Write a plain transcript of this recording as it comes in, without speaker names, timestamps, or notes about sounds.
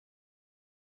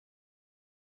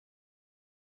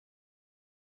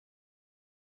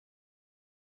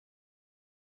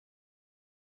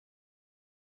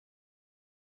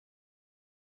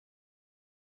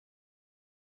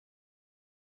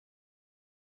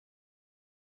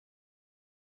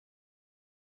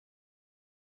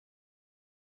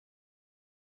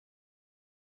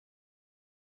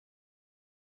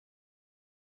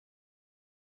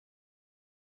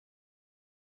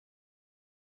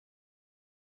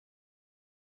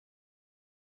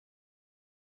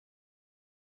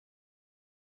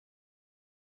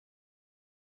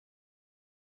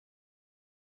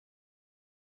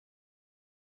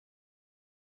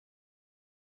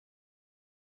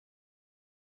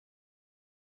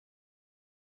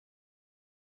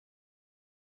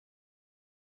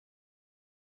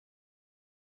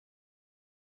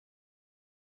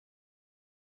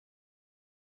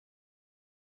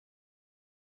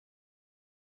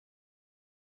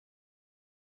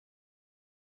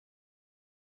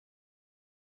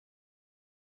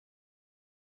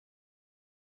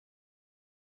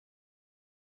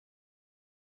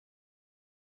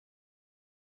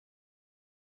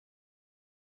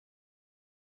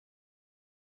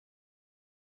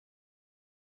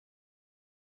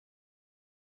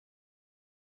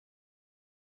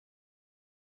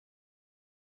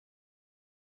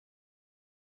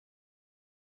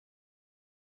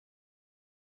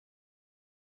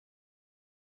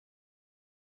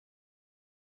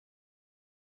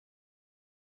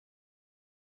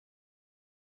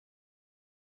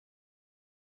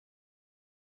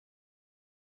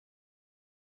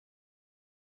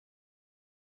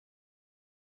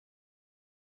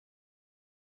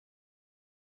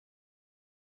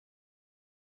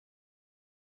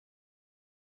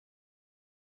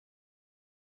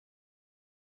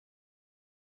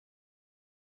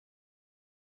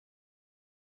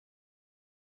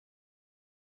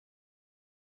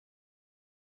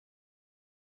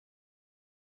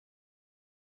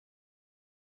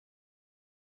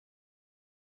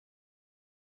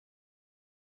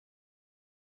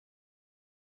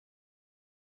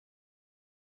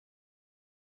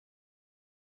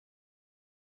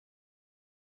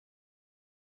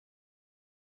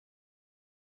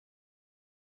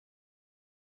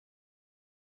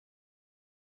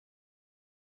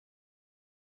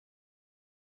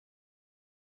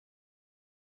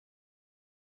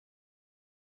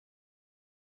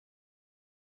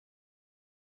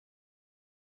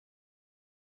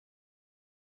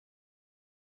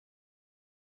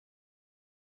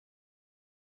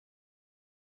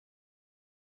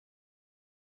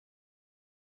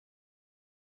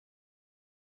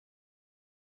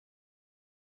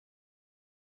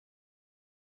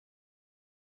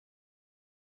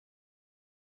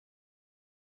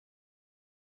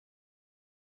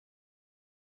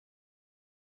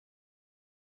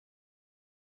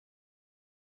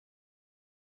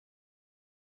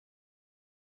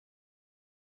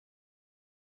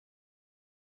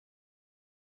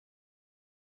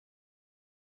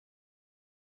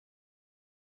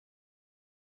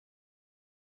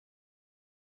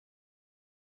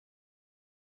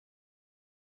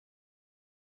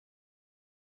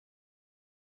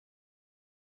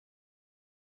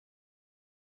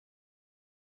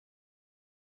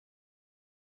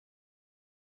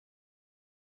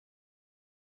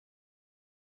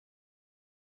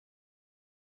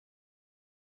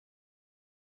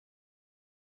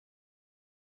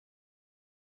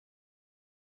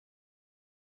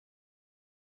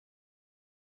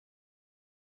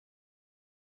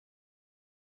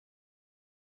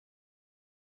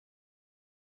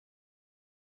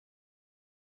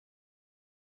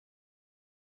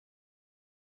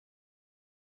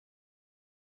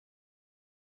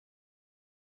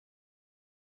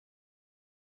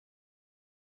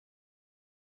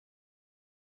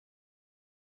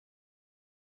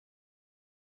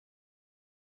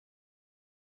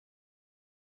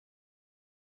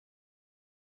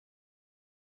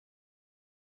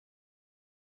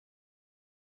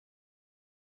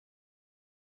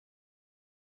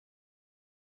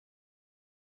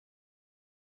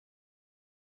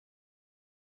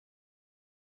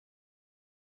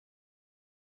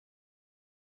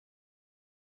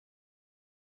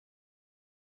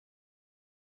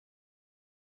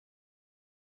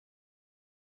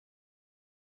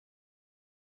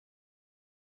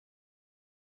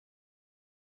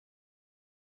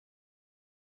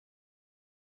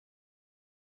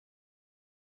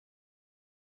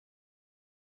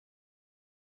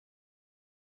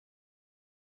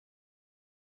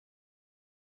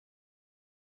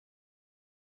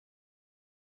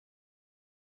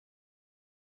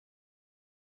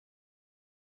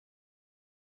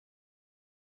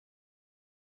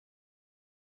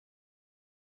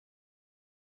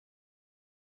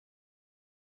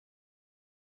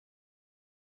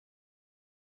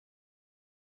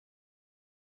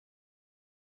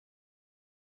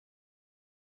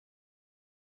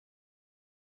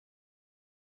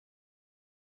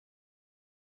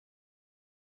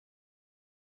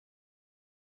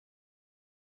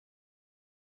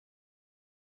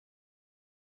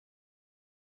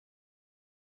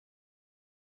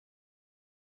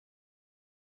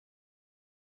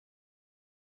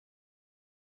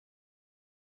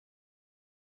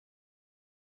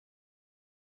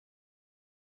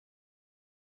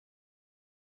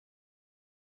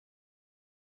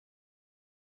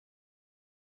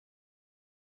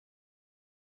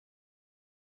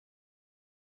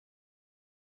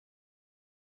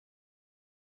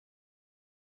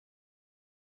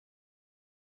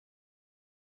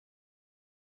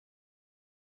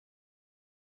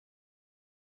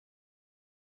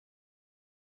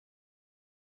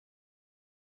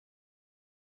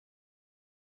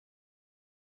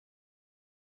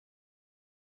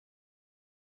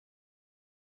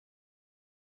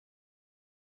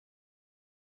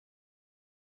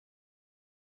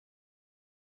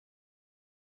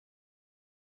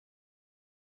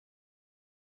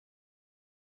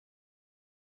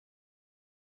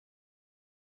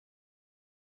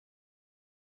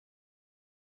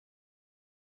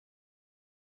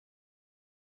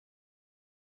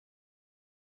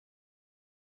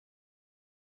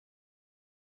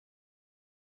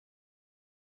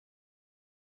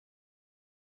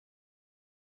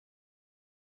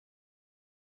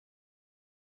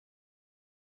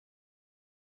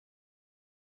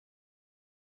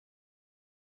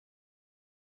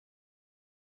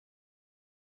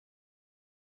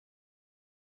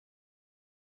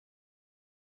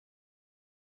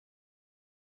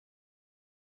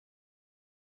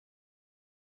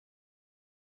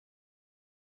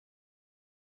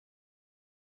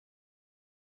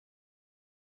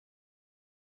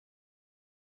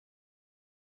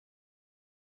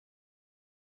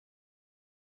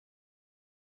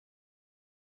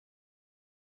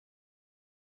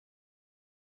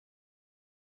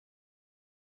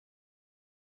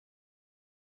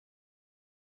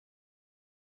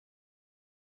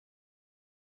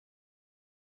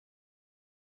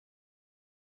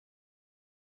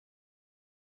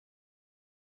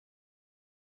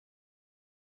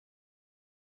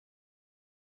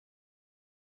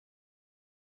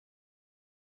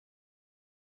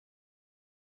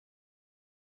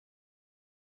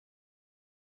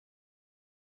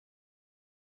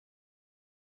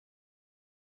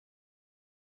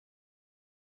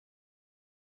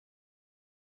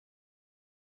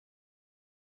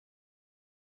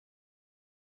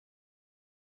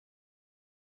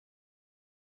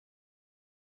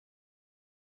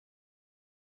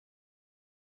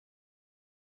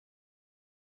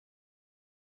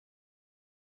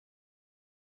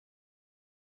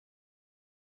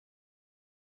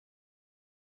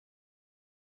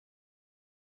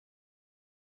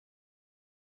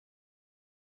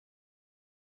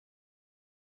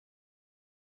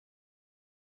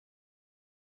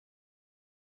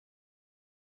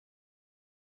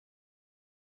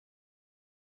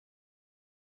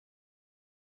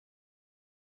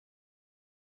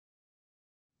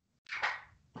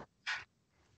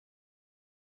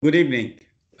Good evening.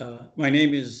 My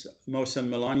name is Mohsen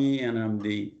Milani, and I'm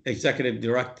the Executive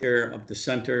Director of the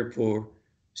Center for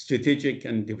Strategic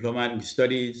and Diplomatic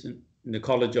Studies in the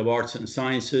College of Arts and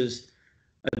Sciences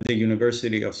at the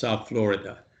University of South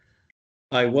Florida.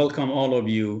 I welcome all of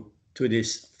you to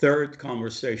this third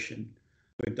conversation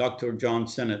with Dr. John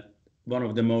Sinnott, one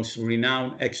of the most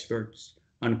renowned experts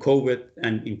on COVID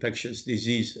and infectious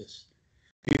diseases.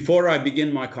 Before I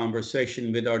begin my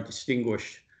conversation with our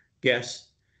distinguished guest,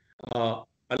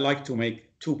 I'd like to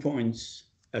make 2 points,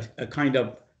 a kind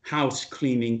of house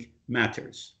cleaning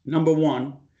matters. Number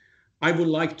one, I would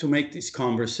like to make this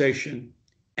conversation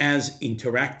as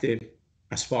interactive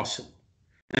as possible.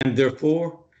 And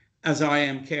therefore, as I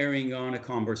am carrying on a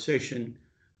conversation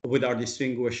with our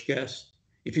distinguished guest,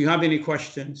 if you have any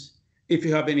questions, if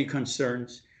you have any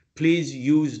concerns, please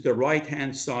use the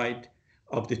right-hand side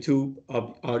of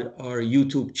our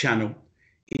YouTube channel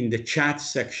in the chat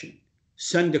section.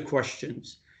 Send the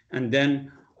questions, and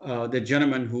then the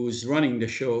gentleman who is running the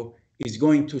show is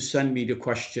going to send me the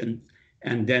question,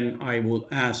 and then I will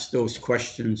ask those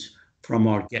questions from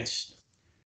our guest.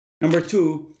 Number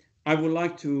two, I would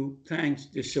like to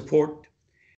thank the support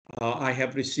I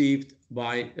have received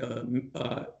by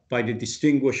the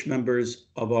distinguished members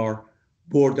of our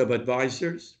Board of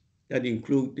Advisors that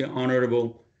include the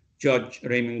Honorable Judge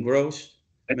Raymond Gross,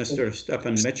 Mr.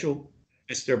 Stephen Mitchell,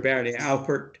 Mr. Barry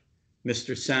Alpert,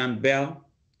 Mr. Sam Bell,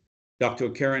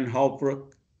 Dr. Karen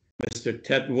Holbrook, Mr.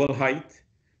 Ted Wilhite,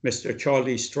 Mr.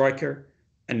 Charlie Stryker,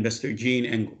 and Mr. Gene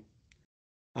Engel.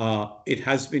 It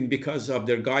has been because of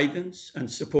their guidance and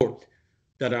support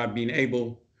that I've been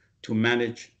able to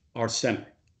manage our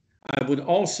center. I would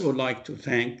also like to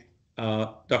thank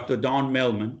Dr. Don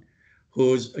Melman,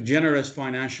 whose generous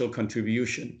financial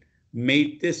contribution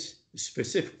made this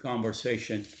specific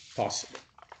conversation possible.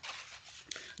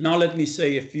 Now let me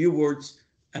say a few words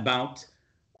about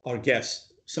our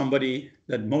guest, somebody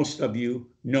that most of you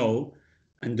know,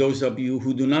 and those of you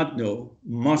who do not know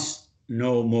must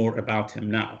know more about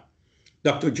him now.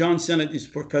 Dr. John Sinnott is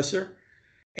professor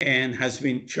and has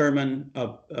been chairman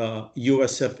of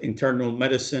USF Internal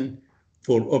Medicine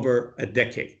for over a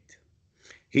decade.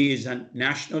 He is a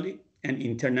nationally and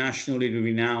internationally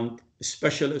renowned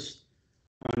specialist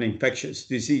on infectious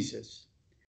diseases.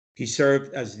 He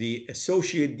served as the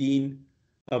Associate Dean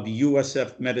of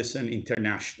USF Medicine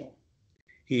International.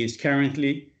 He is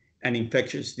currently an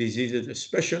infectious diseases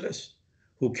specialist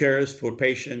who cares for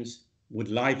patients with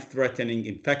life-threatening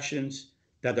infections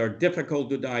that are difficult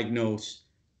to diagnose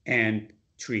and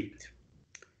treat.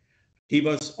 He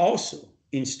was also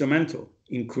instrumental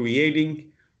in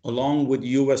creating, along with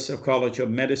USF College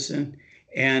of Medicine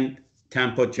and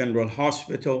Tampa General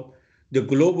Hospital, the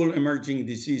Global Emerging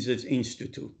Diseases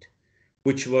Institute,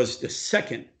 which was the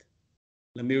second,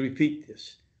 let me repeat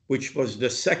this, which was the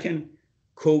second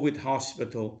COVID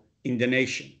hospital in the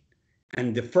nation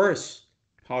and the first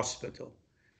hospital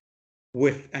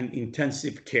with an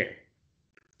intensive care.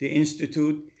 The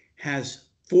Institute has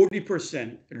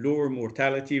 40% lower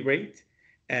mortality rate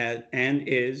and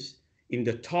is in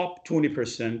the top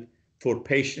 20% for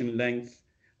patient length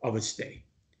of stay.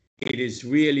 It is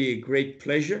really a great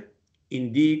pleasure,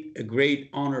 indeed a great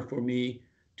honor for me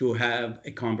to have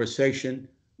a conversation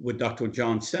with Dr.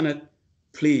 John Sinnott.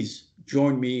 Please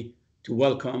join me to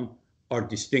welcome our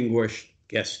distinguished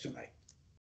guest tonight.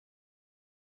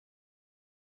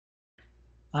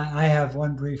 I have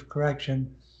one brief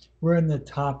correction. We're in the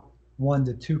top 1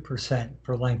 to 2%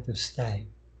 for length of stay.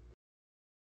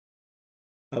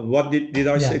 What did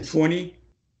I say, Yes. 20?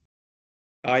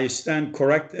 I stand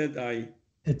corrected.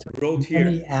 It's wrote here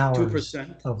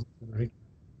 2%.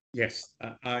 Yes,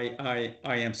 I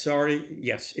am sorry.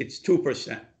 Yes, it's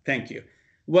 2%. Thank you.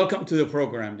 Welcome to the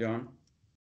program, John.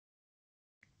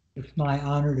 It's my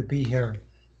honor to be here.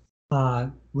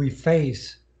 We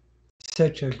face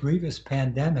such a grievous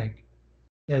pandemic,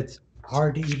 it's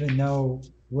hard to even know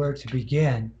where to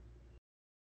begin.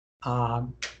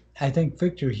 I think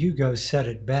Victor Hugo said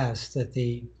it best, that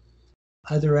the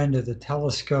other end of the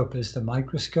telescope is the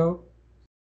microscope.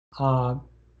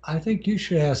 I think you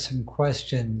should ask some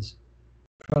questions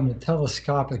from the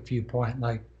telescopic viewpoint,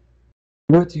 like,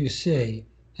 what do you see?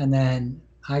 And then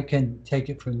I can take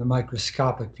it from the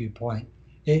microscopic viewpoint.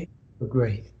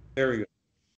 Great. Very good.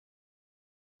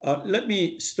 Let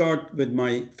me start with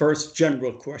my first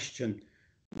general question.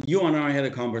 You and I had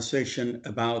a conversation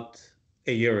about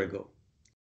a year ago,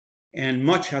 and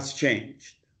much has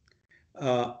changed.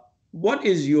 What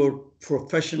is your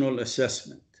professional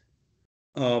assessment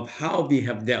of how we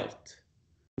have dealt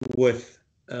with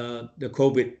the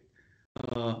COVID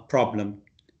problem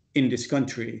in this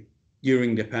country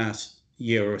during the past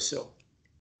year or so?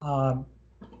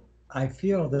 I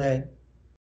feel that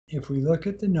if we look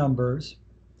at the numbers,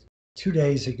 2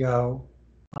 days ago,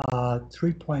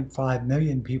 3.5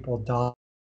 million people died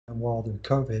in the world of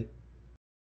COVID.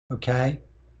 Okay,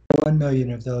 1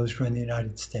 million of those were in the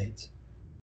United States.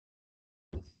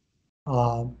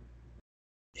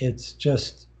 It's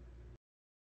just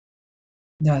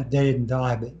not, they didn't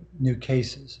die, but new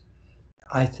cases.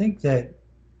 I think that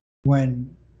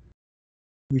when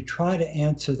we try to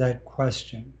answer that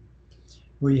question,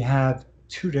 we have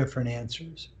two different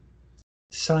answers.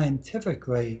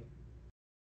 Scientifically,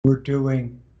 we're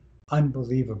doing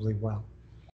unbelievably well.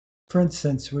 For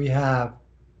instance, we have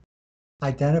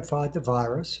identified the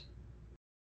virus.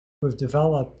 We've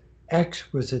developed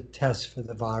exquisite tests for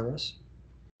the virus.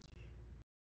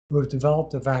 We've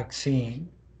developed a vaccine,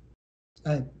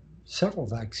 several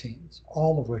vaccines,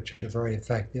 all of which are very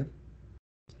effective.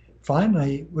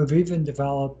 Finally, we've even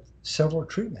developed several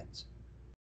treatments.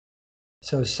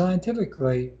 So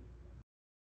scientifically,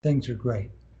 things are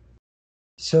great.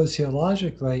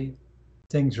 Sociologically,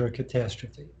 things are a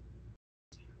catastrophe.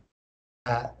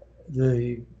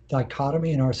 The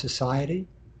dichotomy in our society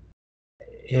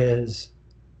is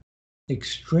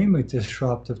extremely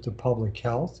disruptive to public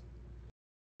health.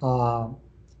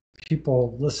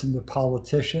 People listen to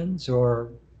politicians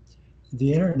or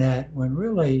the internet when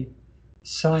really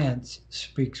science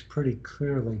speaks pretty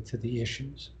clearly to the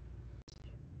issues.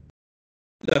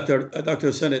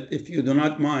 Dr. Sinnott, if you do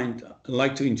not mind, I'd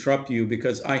like to interrupt you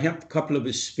because I have a couple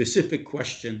of specific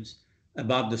questions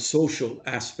about the social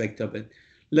aspect of it.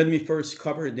 Let me first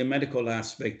cover the medical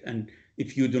aspect, and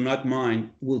if you do not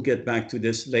mind, we'll get back to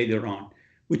this later on,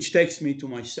 which takes me to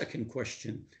my second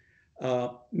question.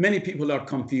 Many people are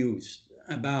confused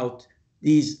about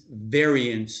these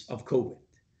variants of COVID.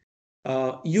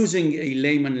 Using a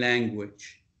layman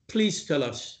language, please tell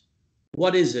us,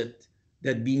 what is it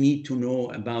that we need to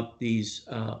know about these,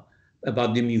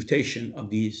 about the mutation of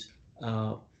these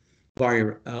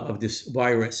of this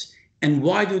virus, and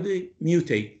why do they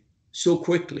mutate so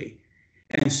quickly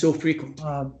and so frequently?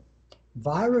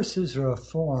 Viruses are a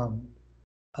form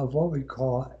of what we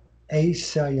call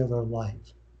acellular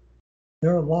life.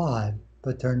 They're alive,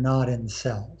 but they're not in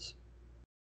cells.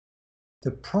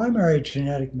 The primary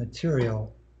genetic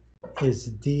material is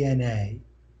DNA,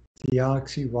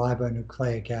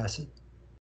 deoxyribonucleic acid,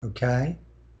 okay?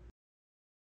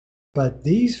 But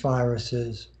these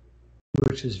viruses,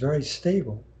 which is very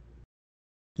stable,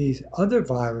 these other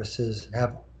viruses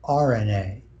have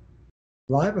RNA,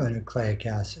 ribonucleic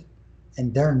acid,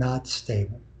 and they're not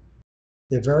stable.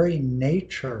 The very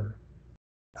nature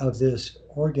of this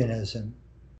organism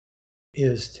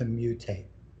is to mutate.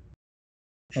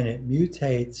 And it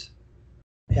mutates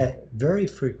very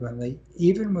frequently,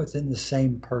 even within the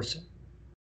same person.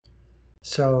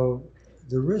 So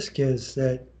the risk is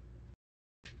that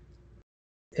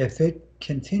if it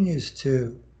continues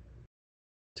to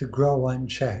grow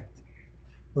unchecked,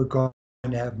 we're going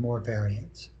to have more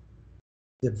variants.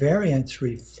 The variants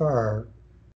refer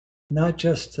not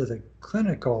just to the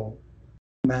clinical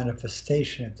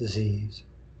manifestation of disease,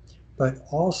 but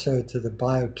also to the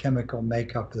biochemical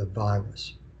makeup of the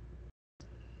virus.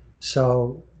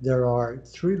 So there are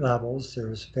three levels.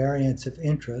 There's variants of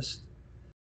interest.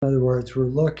 In other words, we're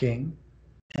looking,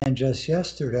 and just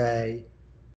yesterday,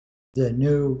 the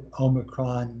new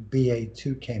Omicron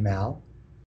BA.2 came out.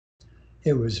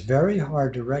 It was very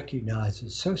hard to recognize.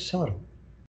 It's so subtle,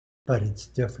 but it's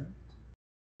different.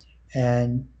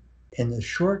 And in the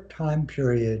short time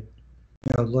period,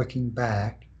 looking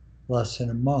back, less than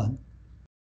a month,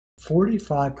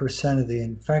 45% of the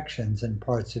infections in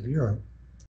parts of Europe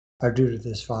are due to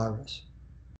this virus,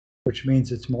 which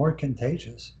means it's more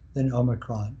contagious than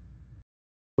Omicron,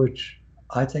 which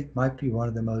I think might be one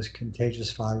of the most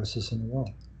contagious viruses in the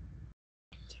world.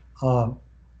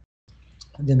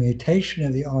 The mutation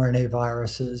of the RNA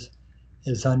viruses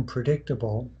is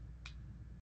unpredictable.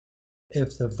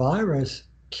 If the virus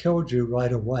killed you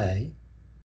right away,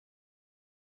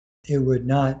 it would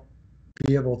not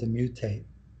be able to mutate.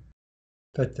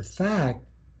 But the fact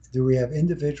that we have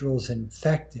individuals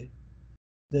infected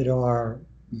that are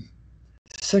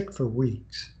sick for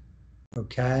weeks,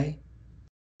 okay?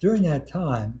 During that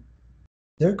time,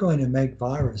 they're going to make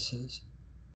viruses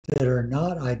that are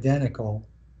not identical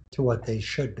to what they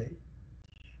should be.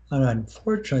 And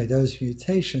unfortunately, those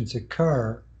mutations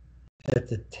occur at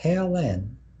the tail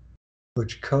end,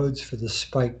 which codes for the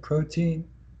spike protein,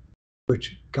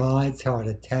 which guides how it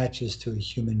attaches to a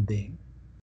human being.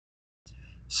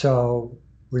 So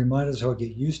we might as well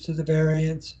get used to the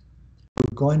variants.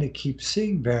 We're going to keep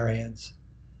seeing variants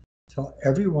until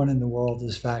everyone in the world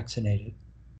is vaccinated.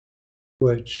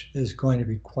 which is going to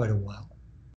be quite a while.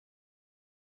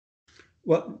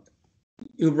 Well,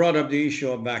 you brought up the issue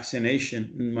of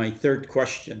vaccination. My third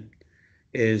question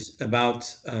is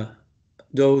about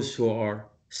those who are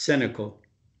cynical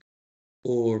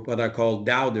or what I call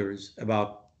doubters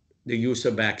about the use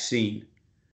of vaccine.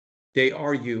 They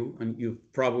argue, and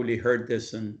you've probably heard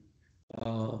this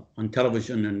on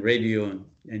television and radio and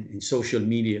in social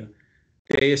media,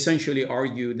 they essentially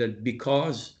argue that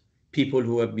because people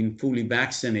who have been fully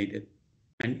vaccinated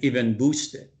and even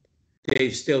boosted,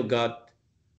 they've still got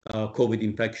COVID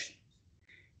infection.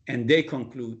 And they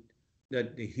conclude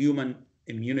that the human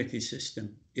immunity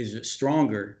system is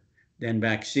stronger than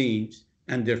vaccines,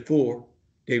 and therefore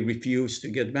they refuse to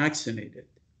get vaccinated.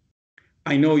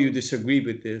 I know you disagree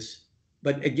with this,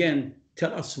 but again,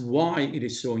 tell us why it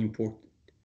is so important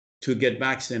to get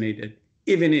vaccinated,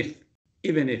 even if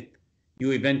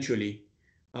you eventually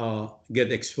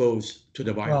get exposed to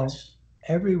the virus.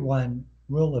 Well, everyone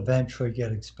will eventually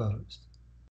get exposed.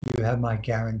 You have my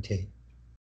guarantee.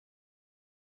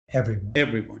 Everyone.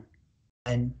 Everyone.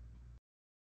 And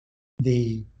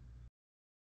the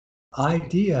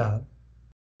idea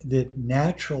that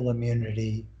natural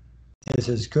immunity is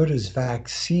as good as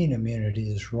vaccine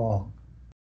immunity is wrong.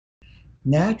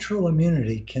 Natural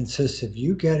immunity consists of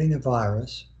you getting the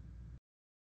virus,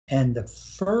 and the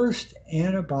first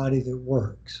antibody that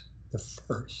works, the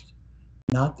first,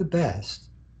 not the best,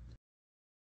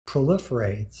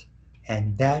 proliferates,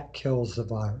 and that kills the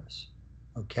virus.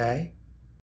 Okay?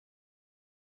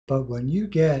 But when you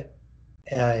get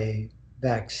a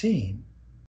vaccine,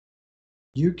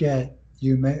 you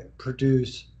may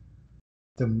produce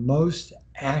the most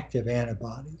active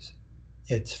antibodies.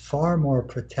 It's far more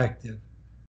protective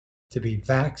to be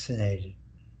vaccinated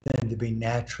than to be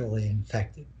naturally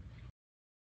infected.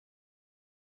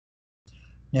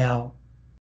 Now,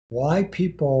 why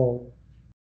people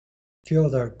feel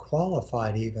they're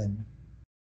qualified even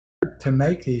to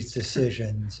make these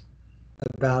decisions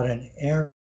about an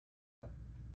area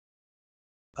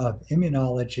of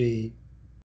immunology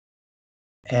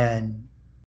and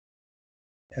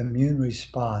immune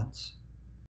response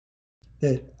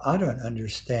that I don't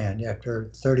understand after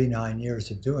 39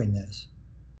 years of doing this,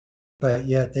 but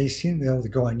yet they seem to be able to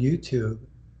go on YouTube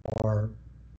or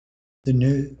the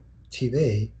new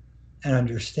TV and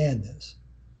understand this.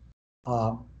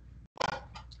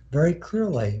 Very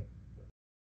clearly,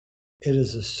 it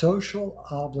is a social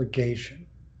obligation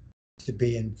to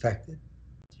be infected.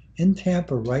 In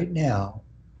Tampa right now,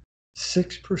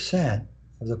 6%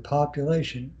 of the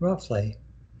population, roughly,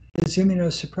 is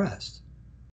immunosuppressed.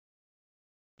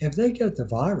 If they get the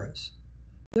virus,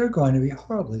 they're going to be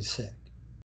horribly sick.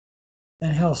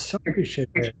 And how sorry should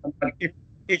they?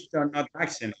 If they're not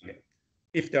vaccinated.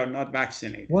 If they're not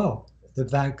vaccinated. Well, the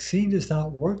vaccine does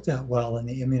not work that well in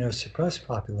the immunosuppressed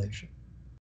population.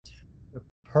 The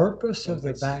purpose of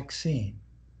the vaccine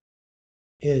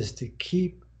is to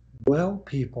keep well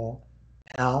people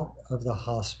out of the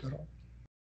hospital.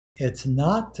 It's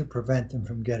not to prevent them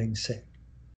from getting sick.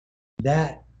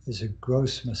 That is a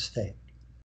gross mistake.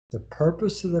 The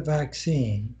purpose of the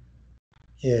vaccine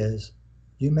is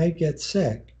you may get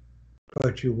sick,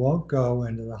 but you won't go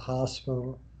into the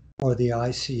hospital or the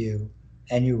ICU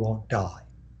and you won't die.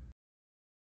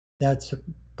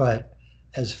 But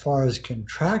as far as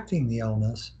contracting the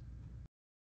illness,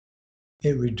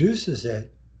 it reduces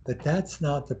it, but that's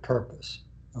not the purpose,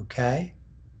 okay?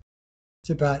 It's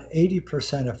about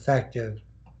 80% effective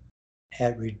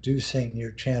at reducing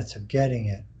your chance of getting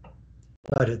it,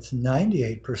 but it's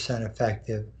 98%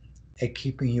 effective at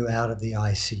keeping you out of the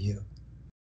ICU.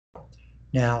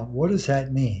 Now, what does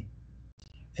that mean?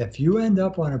 If you end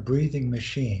up on a breathing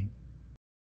machine,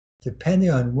 depending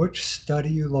on which study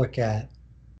you look at,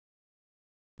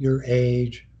 your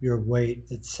age, your weight,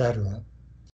 etc.,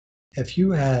 if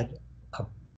you had a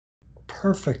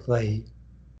perfectly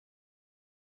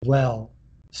well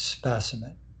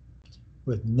specimen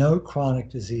with no chronic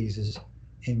diseases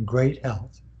in great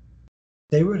health,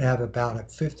 they would have about a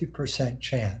 50%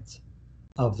 chance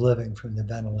of living from the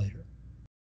ventilator.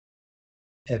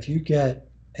 If you get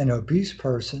an obese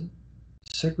person,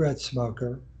 cigarette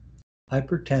smoker,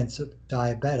 hypertensive,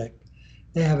 diabetic,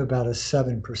 they have about a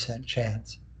 7%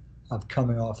 chance of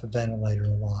coming off a ventilator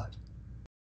alive.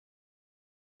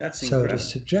 That's incredible. So to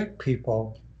subject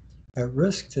people at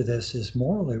risk to this is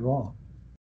morally wrong.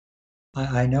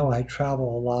 I know I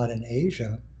travel a lot in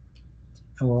Asia,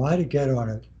 and were I to get on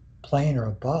a plane or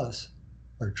a bus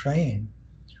or train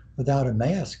without a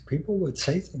mask, people would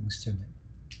say things to me.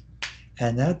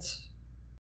 And that's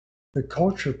the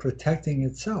culture protecting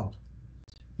itself.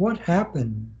 What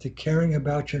happened to caring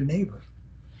about your neighbor?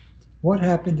 What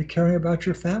happened to caring about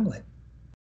your family?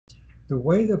 The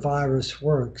way the virus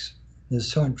works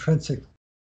is so intrinsic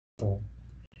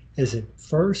is it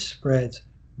first spreads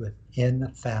within the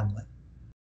family.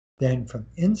 Then from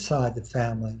inside the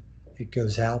family, it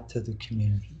goes out to the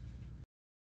community.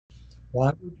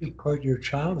 Why would you put your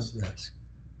child at risk?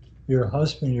 Your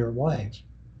husband, your wife?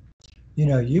 You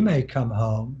know, you may come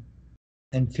home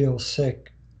and feel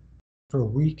sick for a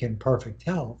week in perfect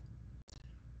health,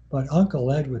 but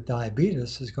Uncle Ed with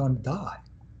diabetes is going to die.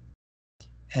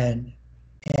 And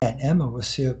Aunt Emma with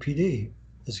COPD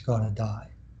is going to die,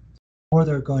 or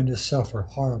they're going to suffer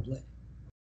horribly.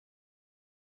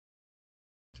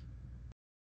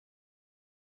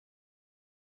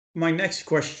 My next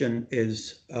question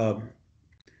is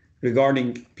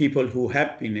regarding people who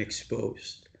have been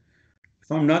exposed.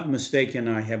 If I'm not mistaken,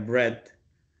 I have read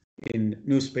in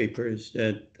newspapers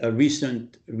that a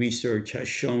recent research has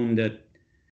shown that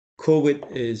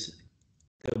the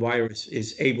virus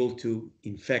is able to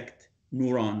infect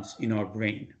neurons in our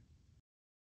brain.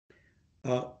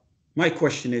 My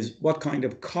question is, what kind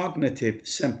of cognitive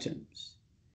symptoms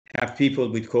have people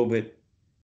with COVID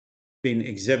been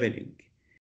exhibiting?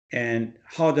 And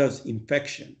how does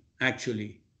infection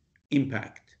actually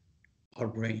impact our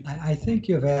brain? I think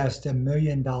you've asked $1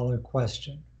 million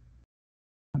question.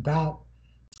 About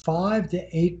 5 to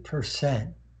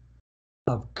 8%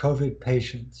 of COVID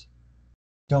patients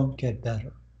don't get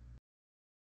better.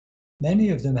 Many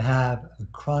of them have a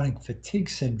chronic fatigue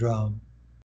syndrome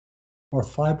or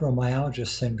fibromyalgia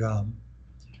syndrome,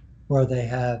 where they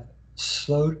have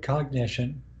slowed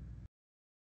cognition,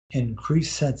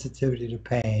 increased sensitivity to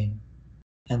pain,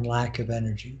 and lack of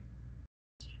energy.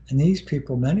 And these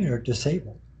people, many are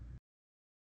disabled.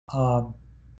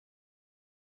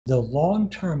 The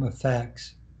long-term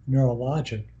effects,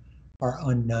 neurologic, are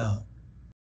unknown.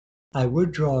 I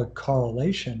would draw a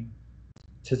correlation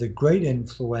to the great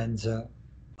influenza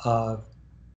of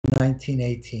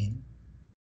 1918,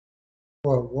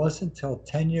 for it wasn't until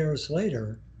 10 years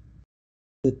later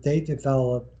that they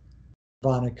developed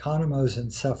von Economos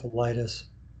encephalitis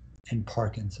and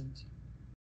Parkinson's.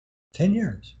 10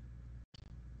 years.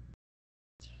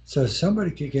 So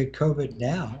somebody could get COVID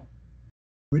now,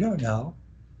 we don't know.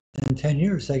 In 10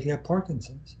 years, they could have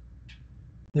Parkinson's.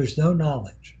 There's no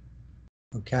knowledge,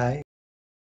 okay?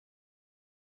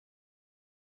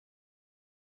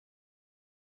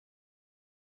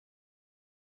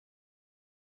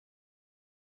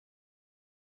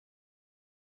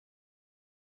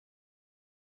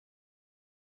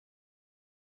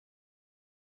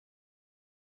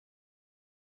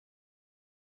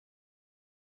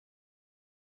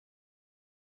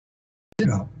 You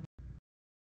know,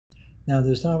 now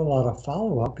there's not a lot of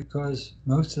follow-up because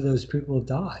most of those people have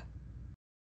died.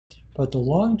 But the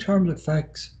long-term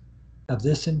effects of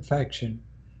this infection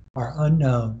are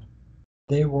unknown.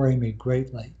 They worry me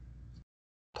greatly.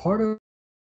 Part of the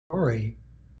story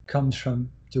comes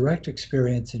from direct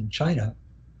experience in China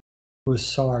with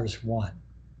SARS-1.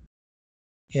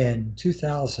 In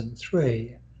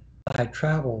 2003, I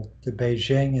traveled to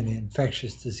Beijing and the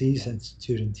Infectious Disease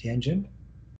Institute in Tianjin.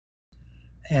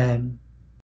 And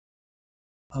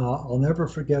I'll never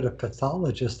forget a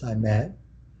pathologist I met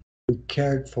who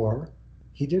cared for.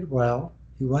 He did well.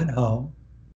 He went home.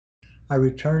 I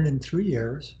returned in 3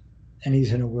 years, and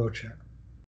he's in a wheelchair.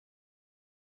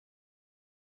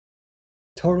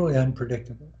 Totally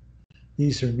unpredictable.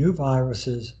 These are new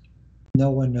viruses.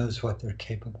 No one knows what they're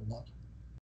capable of.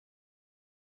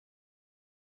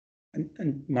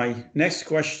 And my next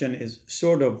question is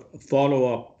sort of a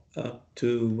follow-up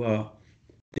to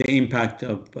the impact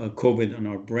of COVID on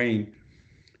our brain.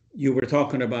 You were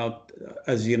talking about,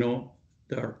 as you know,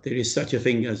 there is such a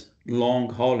thing as long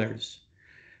haulers.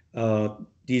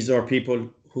 These are people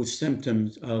whose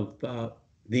symptoms of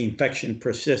the infection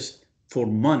persist for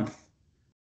months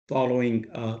following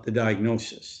the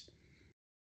diagnosis.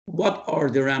 What are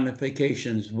the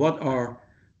ramifications? What are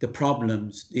the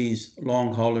problems these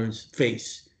long haulers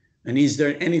face? And is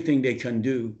there anything they can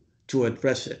do to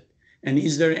address it? And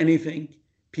is there anything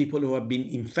people who have been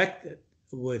infected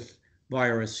with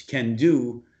virus can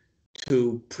do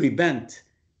to prevent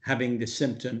having the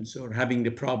symptoms or having the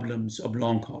problems of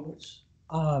long haulers?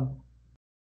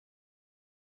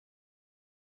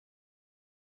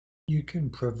 You can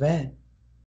prevent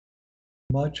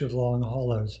much of long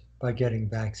haulers by getting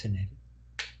vaccinated.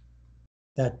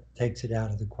 That takes it out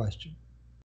of the question.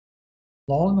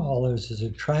 Long haulers is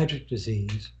a tragic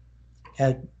disease.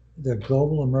 At the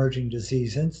Global Emerging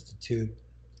Disease Institute,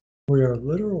 we are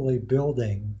literally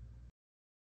building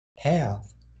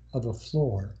half of a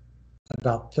floor,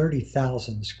 about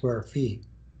 30,000 square feet,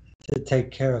 to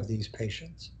take care of these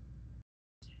patients.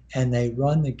 And they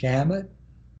run the gamut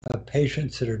of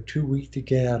patients that are too weak to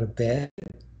get out of bed,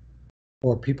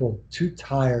 or people too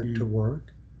tired to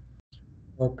work,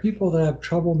 or people that have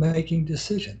trouble making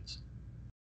decisions.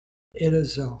 It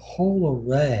is a whole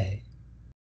array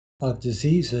of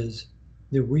diseases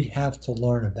that we have to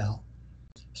learn about.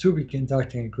 So we're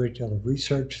conducting a great deal of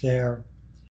research there.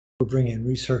 We're bringing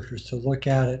researchers to look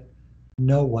at it.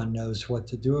 No one knows what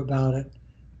to do about it.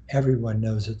 Everyone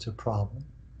knows it's a problem.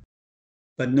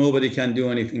 But nobody can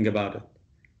do anything about it.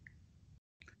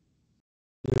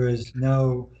 There is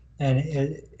no, and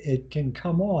it can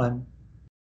come on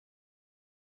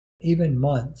even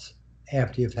months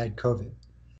after you've had COVID.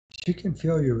 You can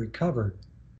feel you're recovered,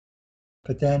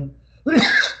 but then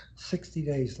 60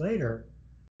 days later,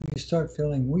 you start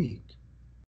feeling weak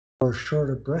or short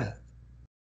of breath.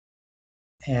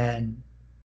 And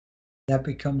that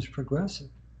becomes progressive.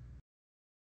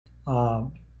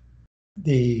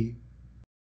 The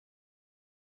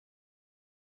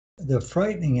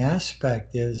frightening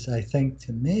aspect is, I think,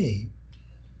 to me,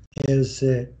 is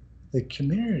that the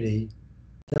community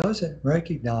doesn't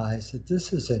recognize that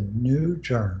this is a new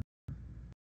germ.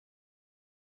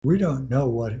 We don't know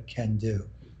what it can do.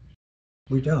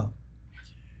 We don't.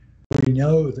 We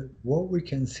know that what we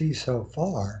can see so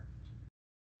far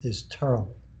is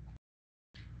terrible.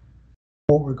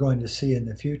 What we're going to see in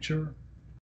the future,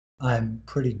 I'm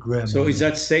pretty grim. So is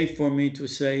that safe for me to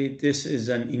say this is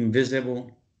an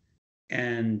invisible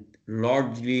and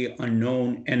largely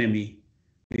unknown enemy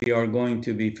we are going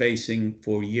to be facing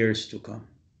for years to come?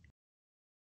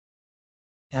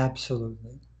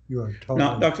 Absolutely. You are totally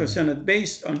Now, Dr. correct. Sinnott,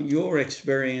 based on your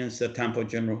experience at Tampa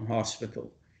General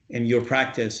Hospital and your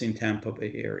practice in Tampa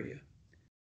Bay area,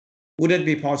 would it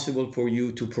be possible for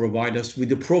you to provide us with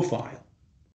a profile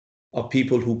of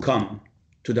people who come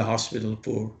to the hospital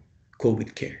for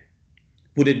COVID care?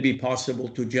 Would it be possible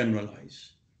to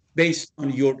generalize based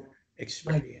on your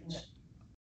experience?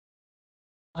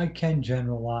 I can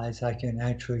generalize. I can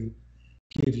actually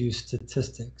give you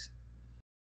statistics.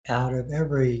 Out of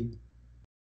every,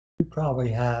 we probably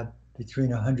have between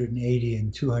 180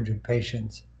 and 200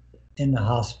 patients in the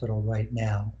hospital right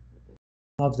now.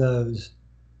 Of those,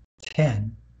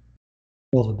 10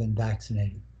 will have been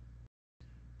vaccinated.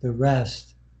 The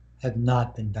rest have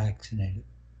not been vaccinated.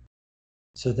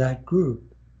 So that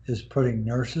group is putting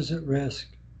nurses at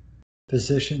risk,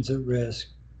 physicians at risk,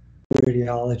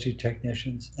 radiology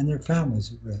technicians, and their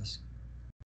families at risk.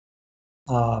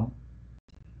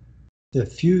 The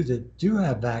few that do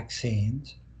have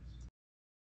vaccines,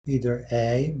 either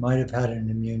A, might have had an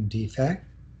immune defect,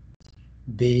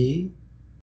 B,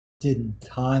 didn't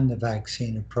time the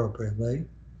vaccine appropriately,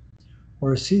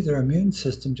 or C, their immune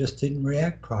system just didn't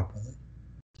react properly.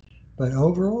 But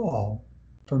overall,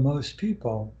 for most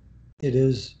people, it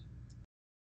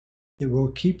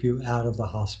will keep you out of the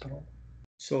hospital.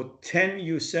 So 10,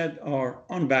 you said, are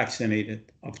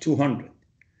unvaccinated of 200.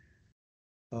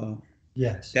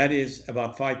 Yes. That is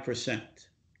about 5%.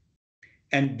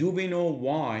 And do we know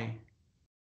why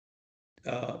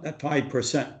that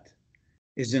 5%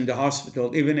 is in the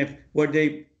hospital, even if were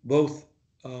they both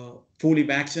fully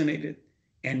vaccinated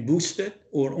and boosted,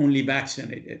 or only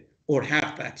vaccinated or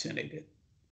half vaccinated?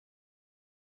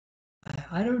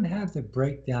 I don't have the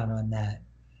breakdown on that.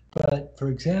 But for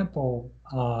example,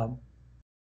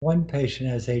 one patient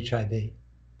has HIV.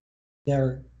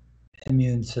 Their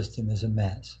immune system is a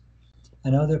mess.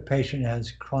 Another patient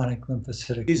has chronic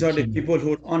lymphocytic These are the leukemia. people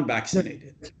who are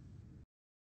unvaccinated.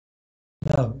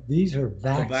 No, these are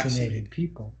vaccinated vaccinated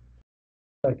people,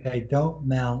 but they don't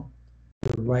mount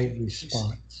the right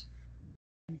response.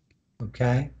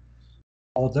 Okay?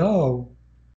 Although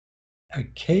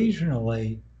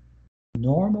occasionally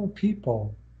normal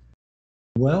people,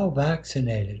 well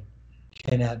vaccinated,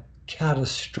 can have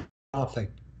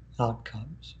catastrophic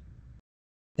outcomes.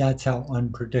 That's how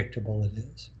unpredictable it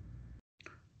is.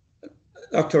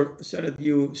 Dr. Sinnott,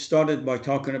 you started by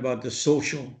talking about the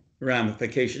social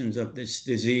ramifications of this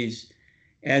disease.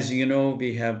 As you know,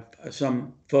 we have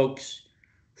some folks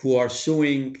who are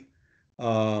suing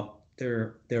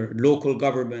their local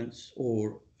governments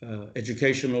or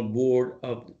educational board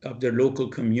of their local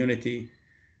community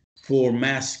for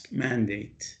mask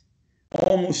mandate.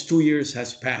 Almost 2 years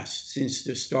has passed since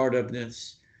the start of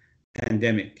this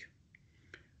pandemic.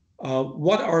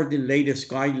 What are the latest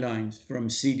guidelines from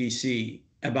CDC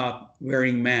about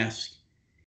wearing masks?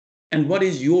 And what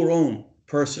is your own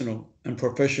personal and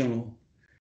professional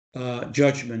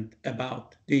judgment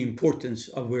about the importance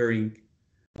of wearing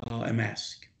a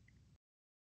mask?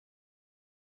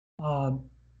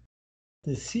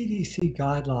 The CDC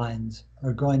guidelines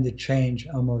are going to change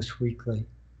almost weekly.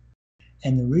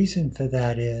 And the reason for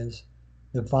that is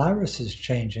the virus is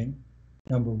changing,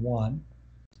 number one.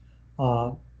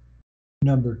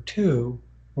 Number two,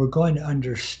 we're going to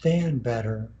understand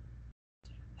better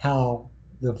how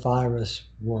the virus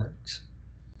works.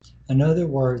 In other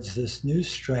words, this new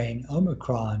strain,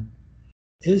 Omicron,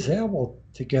 is able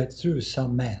to get through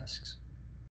some masks.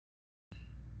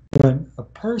 When a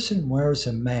person wears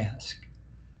a mask,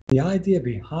 the idea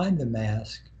behind the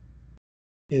mask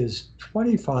is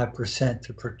 25%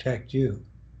 to protect you,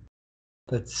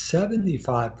 but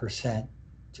 75%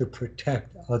 to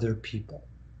protect other people.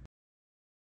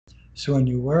 So when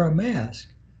you wear a mask,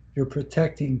 you're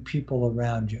protecting people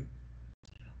around you.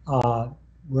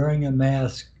 Wearing a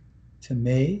mask, to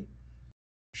me,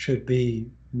 should be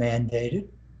mandated.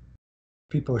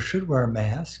 People should wear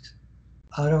masks.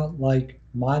 I don't like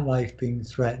my life being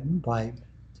threatened by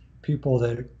people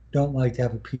that don't like to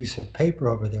have a piece of paper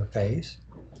over their face.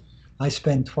 I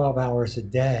spend 12 hours a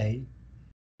day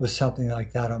with something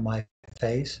like that on my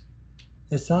face.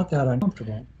 It's not that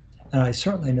uncomfortable, and I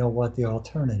certainly know what the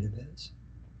alternative is.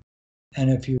 And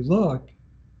if you look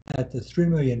at the 3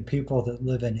 million people that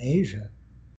live in Asia,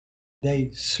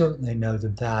 they certainly know the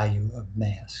value of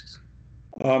masks.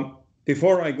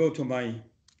 Before I go to my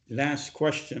last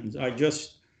questions, I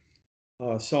just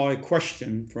saw a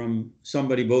question from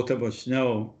somebody both of us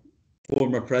know,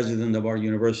 former president of our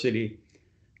university,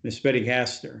 Ms. Betty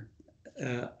Gaster.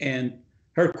 And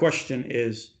her question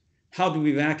is, how do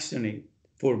we vaccinate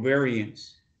for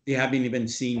variants they haven't even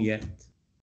seen yet?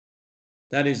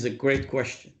 That is a great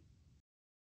question.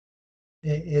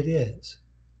 It is.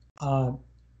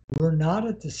 We're not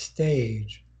at the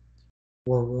stage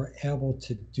where we're able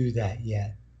to do that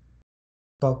yet,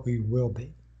 but we will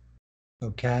be.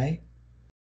 Okay?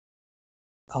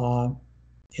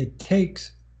 It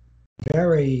takes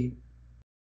very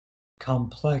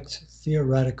complex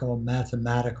theoretical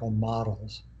mathematical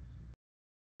models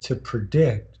to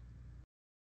predict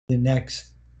the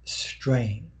next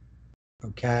strain.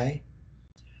 Okay?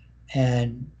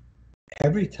 And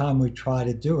every time we try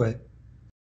to do it,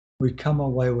 we come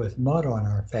away with mud on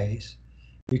our face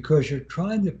because you're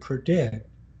trying to predict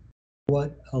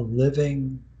what a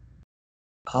living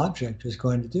object is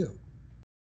going to do,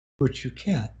 which you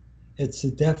can't. It's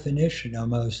the definition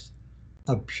almost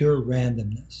of pure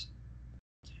randomness.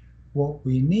 What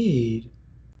we need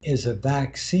is a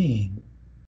vaccine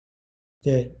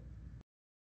that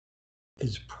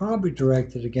is probably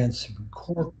directed against some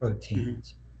core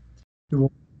proteins that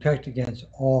will protect against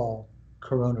all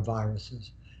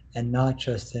coronaviruses and not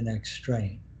just the next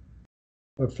strain.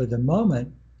 But for the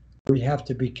moment, we have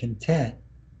to be content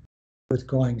with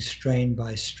going strain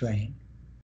by strain.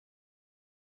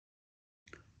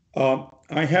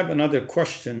 I have another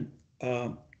question.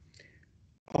 Are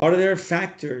there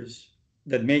factors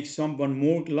that make someone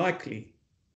more likely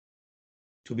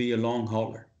to be a long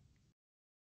hauler?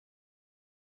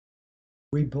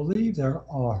 We believe there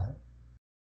are.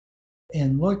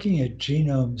 In looking at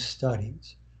genome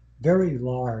studies, very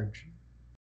large,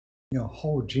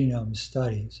 whole genome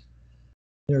studies,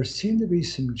 there seem to be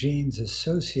some genes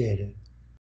associated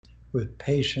with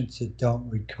patients that don't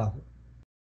recover.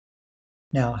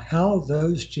 Now, how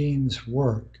those genes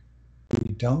work,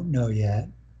 we don't know yet.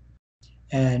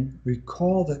 And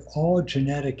recall that all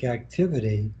genetic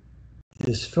activity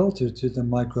is filtered through the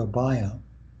microbiome,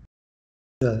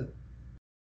 the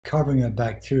covering of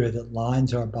bacteria that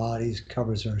lines our bodies,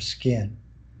 covers our skin.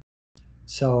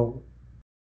 So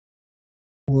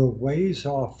we're ways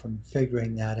off from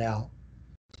figuring that out.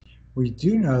 We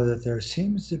do know that there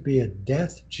seems to be a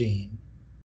death gene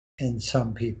in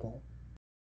some people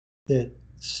that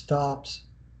stops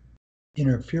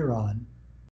interferon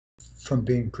from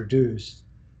being produced,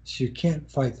 so you can't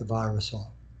fight the virus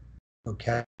off.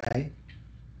 Okay?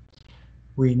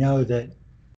 We know that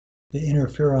the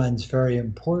interferon is very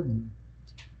important.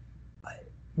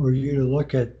 Were you to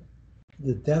look at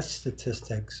the death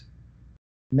statistics,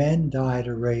 men die at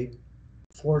a rate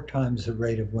 4 times the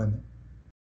rate of women,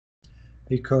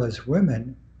 because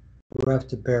women who have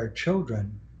to bear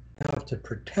children have to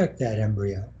protect that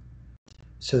embryo.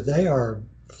 So they are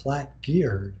flat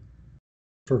geared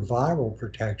for viral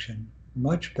protection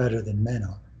much better than men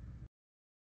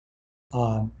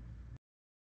are.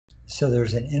 So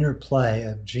there's an interplay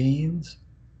of genes.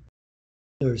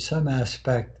 There's some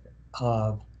aspect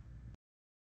of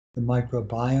the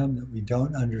microbiome that we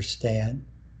don't understand.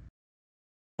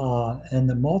 And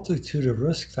the multitude of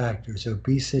risk factors,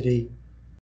 obesity,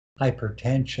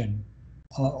 hypertension,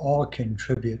 all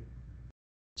contribute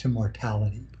to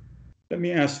mortality. Let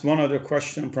me ask one other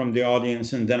question from the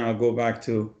audience, and then I'll go back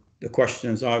to the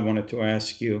questions I wanted to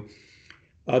ask you.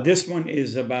 This one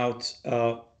is about,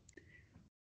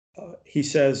 he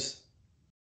says,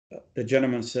 the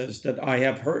gentleman says that I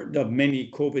have heard of many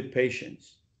COVID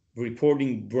patients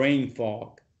reporting brain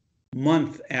fog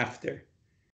month after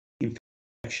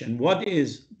infection. What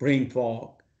is brain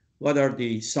fog? What are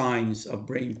the signs of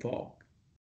brain fog?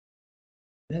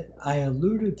 I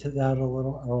alluded to that a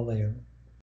little earlier.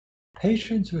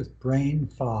 Patients with brain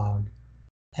fog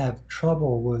have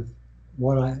trouble with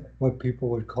what people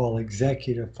would call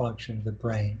executive function of the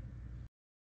brain.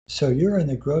 So you're in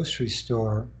the grocery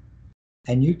store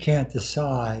and you can't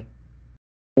decide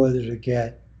whether to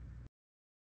get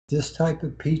this type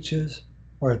of peaches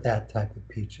or that type of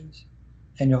peaches.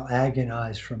 And you'll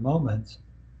agonize for moments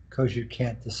because you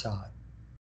can't decide.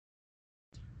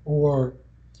 Or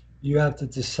you have to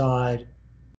decide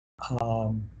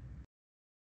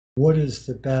what is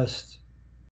the best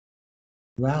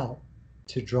route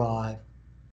to drive,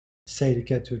 say, to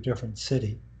get to a different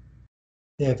city.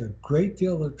 They have a great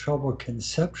deal of trouble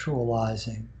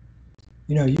conceptualizing.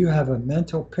 You know, you have a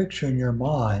mental picture in your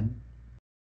mind.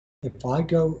 If I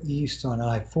go east on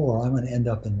I-4, I'm going to end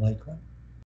up in Lakeland.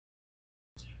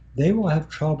 They will have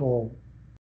trouble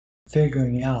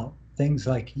figuring out things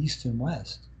like east and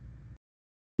west.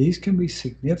 These can be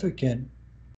significant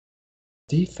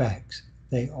defects.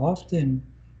 They often,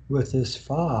 with this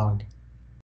fog,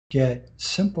 get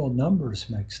simple numbers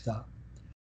mixed up.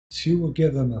 So you will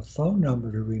give them a phone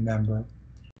number to remember,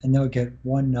 and they'll get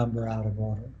one number out of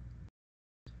order.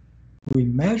 We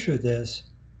measure this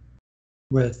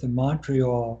with the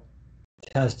Montreal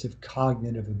test of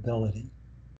cognitive ability,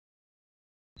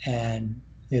 and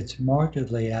it's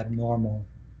markedly abnormal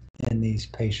in these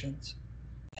patients.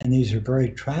 And these are very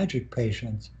tragic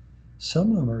patients. Some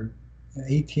of them are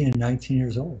 18 and 19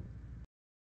 years old.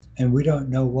 And we don't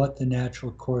know what the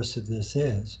natural course of this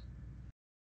is.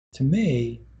 To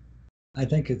me, I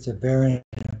think it's a variant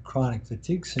of chronic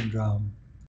fatigue syndrome,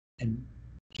 and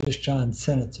just John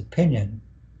Sinnott's opinion.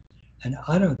 And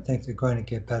I don't think they're going to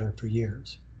get better for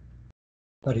years.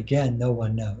 But again, no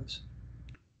one knows.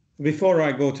 Before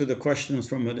I go to the questions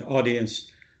from the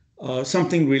audience,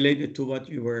 something related to what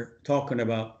you were talking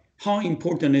about. How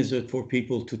important is it for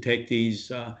people to take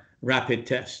these rapid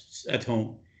tests at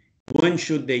home? When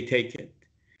should they take it?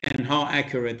 And how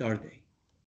accurate are they?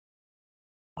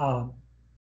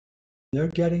 They're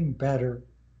getting better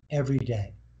every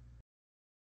day.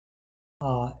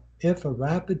 If a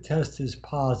rapid test is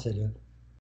positive,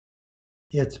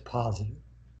 it's positive.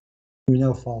 There are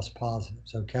no false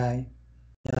positives, okay?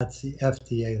 That's the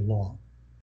FDA law.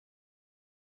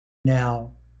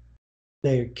 Now,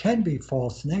 there can be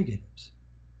false negatives,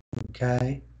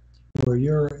 okay? Where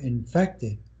you're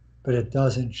infected, but it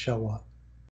doesn't show up.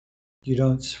 You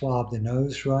don't swab the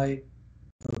nose right,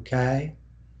 okay?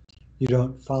 You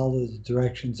don't follow the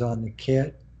directions on the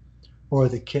kit, or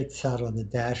the kit sat on the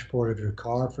dashboard of your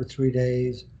car for 3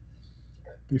 days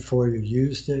before you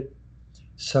used it.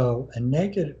 So a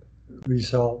negative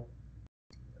result,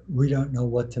 we don't know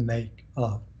what to make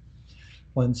of.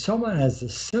 When someone has the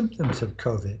symptoms of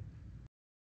COVID,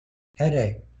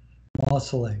 headache,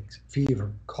 muscle aches,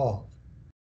 fever, cough,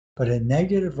 but a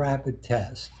negative rapid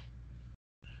test,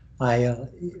 I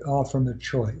offer them a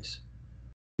choice.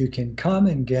 You can come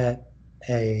and get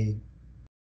a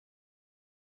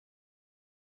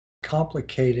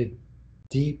complicated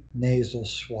deep nasal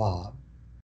swab,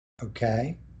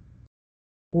 okay?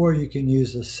 Or you can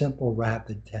use a simple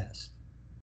rapid test.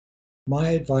 My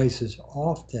advice is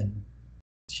often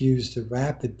to use the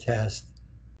rapid test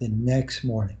the next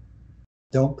morning.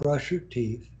 Don't brush your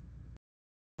teeth,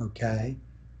 okay?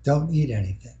 Don't eat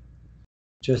anything.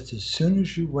 Just as soon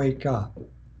as you wake up,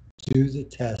 do the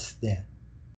test then.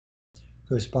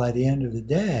 Because by the end of the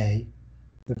day,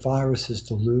 the virus is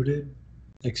diluted,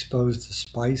 exposed to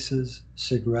spices,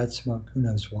 cigarette smoke, who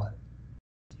knows what.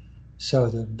 So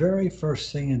the very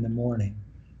first thing in the morning,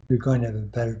 you're going to have a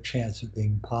better chance of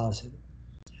being positive.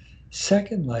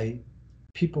 Secondly,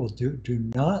 people do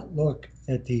not look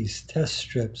at these test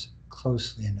strips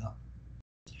closely enough.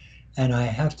 And I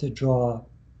have to draw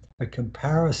a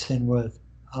comparison with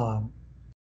one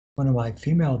of my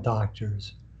female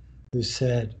doctors who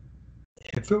said,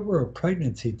 if it were a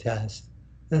pregnancy test,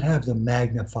 they'd have the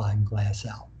magnifying glass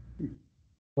out.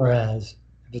 Whereas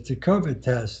if it's a COVID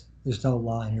test, there's no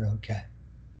line, you're okay.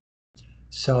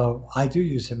 So I do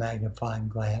use a magnifying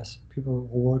glass. People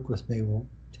who work with me will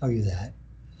tell you that.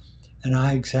 And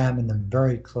I examine them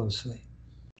very closely.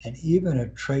 And even a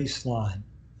trace line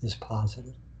is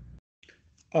positive.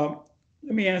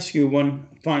 Let me ask you one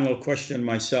final question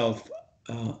myself.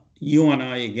 you and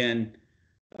I, again,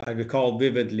 I recall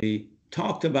vividly,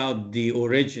 talked about the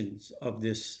origins of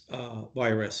this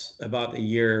virus about a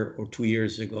year or 2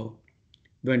 years ago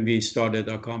when we started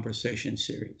our conversation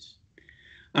series.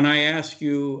 And I asked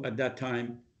you at that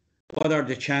time, what are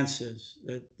the chances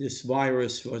that this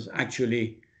virus was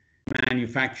actually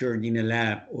manufactured in a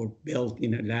lab or built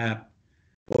in a lab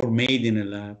or made in a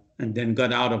lab and then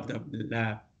got out of the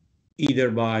lab, either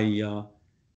by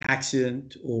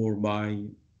accident or by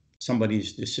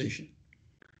somebody's decision?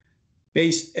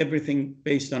 Based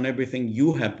on everything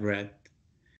you have read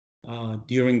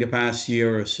during the past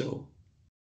year or so,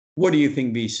 what do you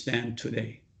think we stand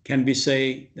today? Can we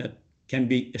say that can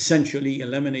we essentially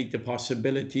eliminate the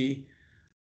possibility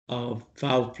of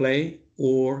foul play,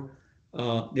 or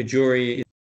the jury?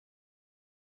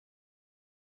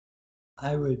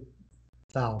 I would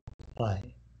foul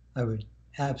play. I would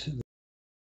absolutely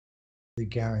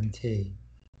guarantee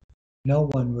no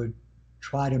one would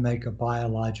try to make a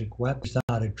biologic weapon. It's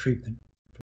not a treatment.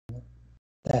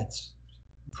 That's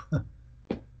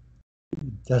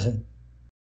doesn't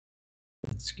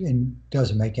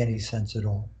make any sense at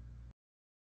all.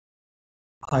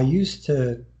 I used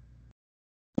to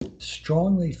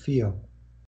strongly feel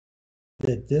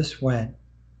that this went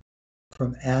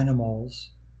from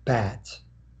animals, bats,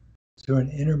 to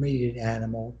an intermediate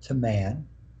animal to man.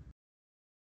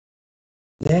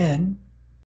 Then,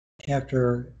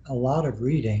 after a lot of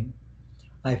reading,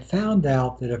 I found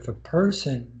out that if a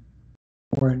person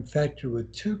were infected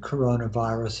with 2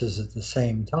 coronaviruses at the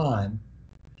same time,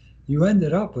 you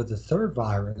ended up with a third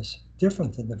virus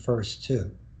different than the first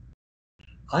 2.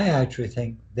 I actually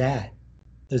think that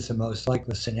is the most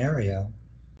likely scenario,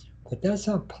 but that's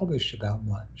not published about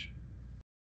much.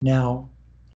 Now,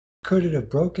 could it have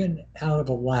broken out of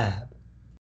a lab?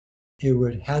 It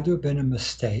would have to have been a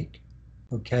mistake,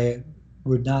 okay? It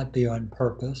would not be on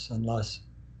purpose unless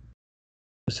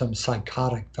there's some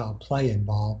psychotic foul play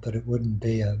involved, but it wouldn't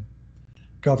be a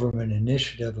government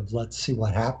initiative of let's see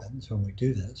what happens when we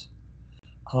do this.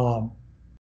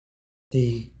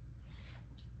 The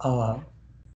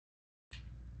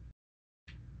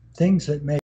things that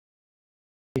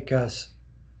make us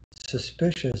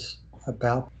suspicious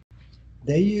about,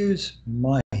 they use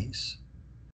mice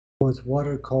with what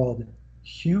are called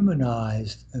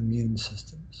humanized immune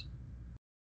systems,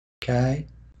 okay?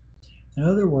 In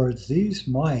other words, these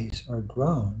mice are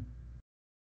grown,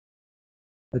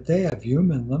 but they have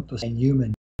human lymphocytes and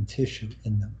human tissue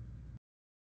in them,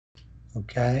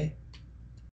 okay?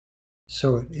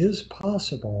 So it is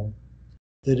possible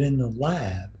that in the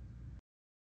lab,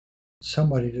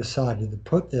 somebody decided to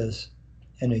put this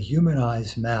in a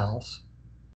humanized mouse,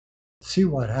 see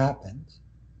what happens.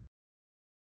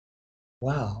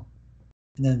 Wow.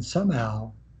 And then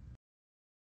somehow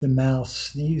the mouse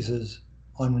sneezes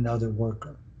on another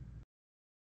worker.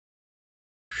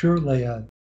 Surely an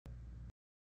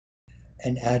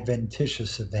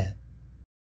adventitious event.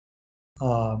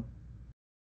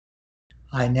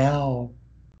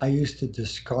 I used to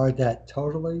discard that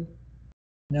totally.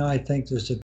 Now I think there's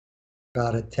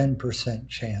about a 10%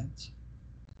 chance.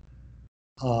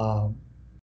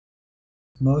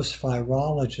 Most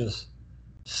virologists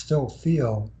still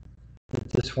feel that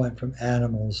this went from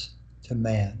animals to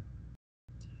man.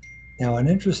 Now, an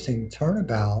interesting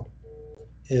turnabout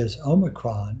is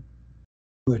Omicron,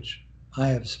 which I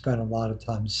have spent a lot of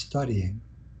time studying.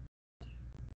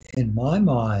 In my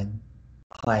mind,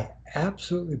 I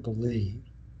absolutely believe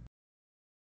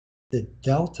that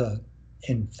Delta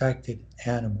infected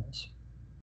animals,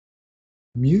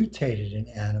 mutated in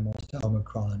animals to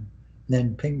Omicron, and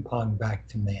then ping-pong back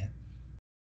to man.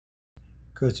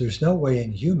 Because there's no way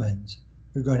in humans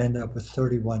we're going to end up with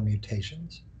 31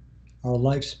 mutations. Our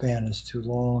lifespan is too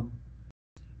long.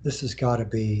 This has got to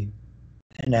be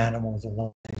an animal with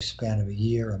a lifespan of a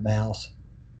year, a mouse,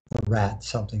 a rat,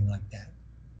 something like that.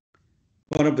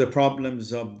 One of the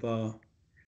problems of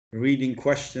reading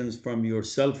questions from your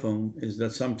cell phone is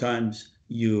that sometimes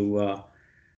you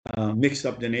mix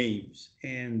up the names.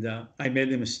 And I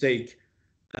made a mistake,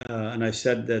 and I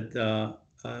said that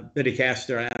Betty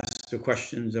Castor asked the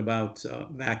questions about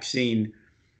vaccine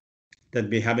that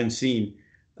we haven't seen.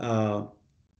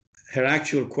 Her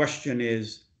actual question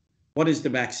is, what is the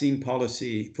vaccine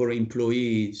policy for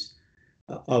employees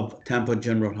of Tampa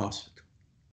General Hospital?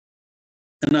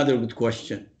 Another good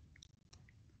question.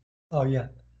 Oh, yeah.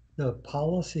 The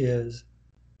policy is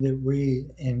that we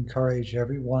encourage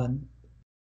everyone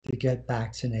to get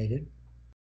vaccinated.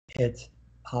 It's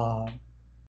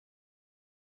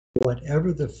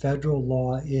whatever the federal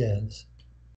law is,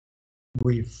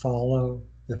 we follow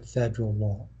the federal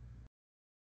law.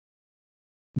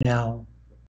 Now,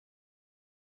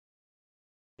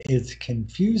 it's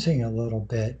confusing a little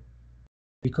bit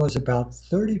because about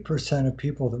 30% of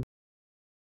people that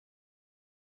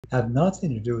have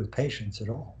nothing to do with patients at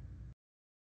all.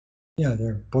 You know,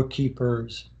 they're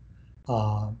bookkeepers,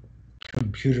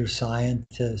 computer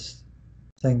scientists,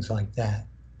 things like that.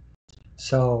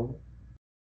 So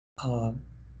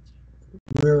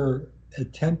we're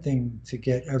attempting to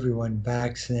get everyone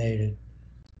vaccinated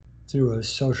through a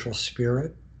social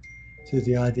spirit, through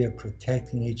the idea of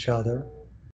protecting each other,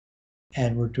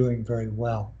 and we're doing very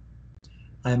well.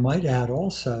 I might add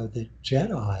also that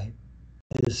JEDI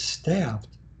is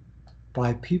staffed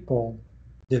by people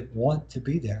that want to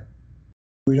be there.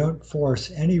 We don't force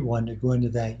anyone to go into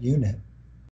that unit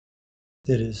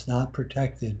that is not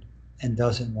protected and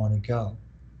doesn't want to go.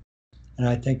 And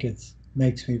I think it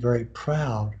makes me very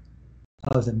proud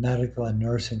of the medical and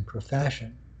nursing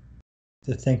profession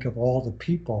to think of all the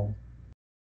people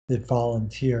that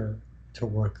volunteer to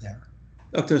work there.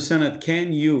 Dr. Sinnott,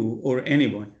 can you or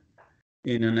anyone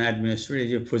in an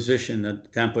administrative position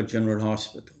at Tampa General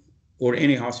Hospital or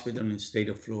any hospital in the state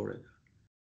of Florida,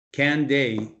 can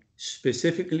they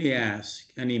specifically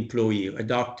ask an employee, a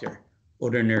doctor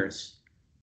or a nurse,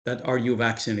 that are you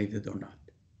vaccinated or not,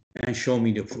 and show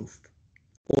me the proof?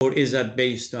 Or is that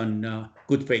based on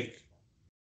good faith?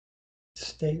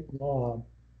 State law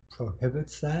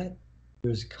prohibits that.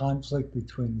 There's conflict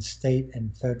between state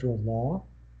and federal law.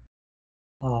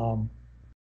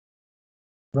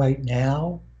 Right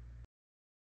now,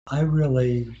 I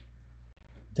really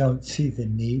don't see the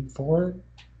need for it.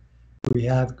 We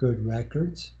have good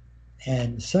records.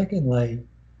 And secondly,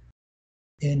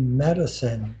 in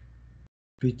medicine,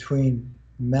 between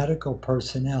medical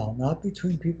personnel, not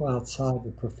between people outside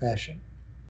the profession,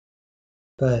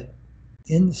 but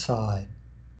inside,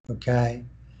 okay,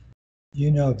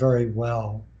 you know very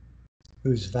well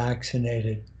who's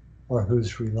vaccinated or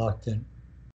who's reluctant.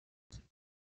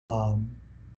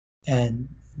 And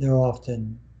they're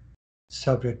often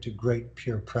subject to great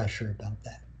peer pressure about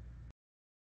that.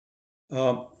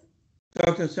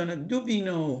 Dr. Sinnott, do we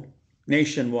know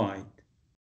nationwide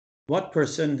what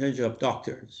percentage of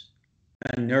doctors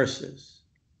and nurses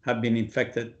have been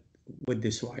infected with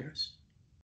this virus?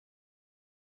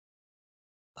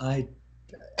 I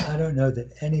don't know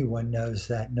that anyone knows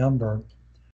that number.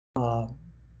 The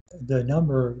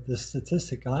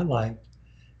statistic I like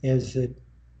is that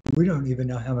we don't even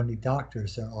know how many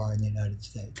doctors there are in the United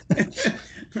States.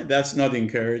 That's not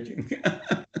encouraging.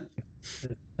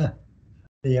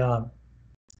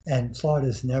 And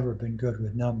Florida's never been good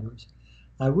with numbers.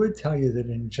 I would tell you that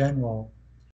in general,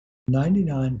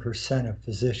 99% of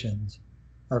physicians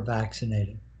are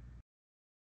vaccinated,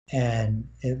 and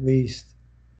at least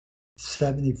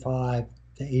 75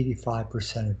 to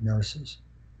 85% of nurses.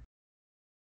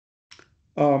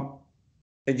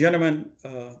 A gentleman,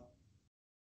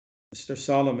 Mr.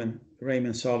 Solomon,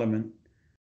 Raymond Solomon,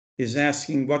 is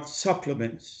asking what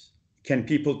supplements can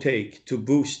people take to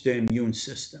boost the immune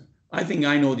system? I think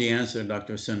I know the answer,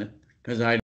 Dr. Sinnott,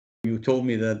 because you told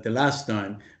me that the last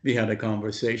time we had a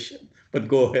conversation, but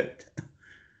go ahead.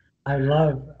 I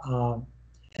love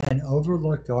an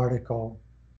overlooked article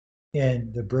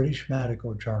in the British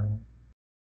Medical Journal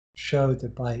showed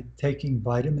that by taking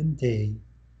vitamin D,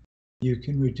 you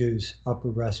can reduce upper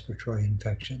respiratory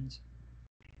infections.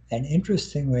 And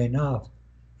interestingly enough,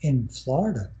 in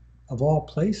Florida, of all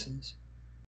places,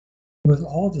 with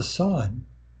all the sun,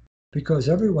 because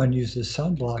everyone uses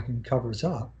sunblock and covers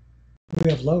up, we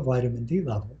have low vitamin D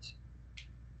levels.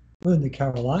 Well, in the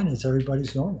Carolinas,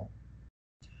 everybody's normal.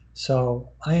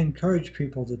 So I encourage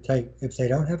people to take, if they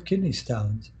don't have kidney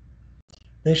stones,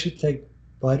 they should take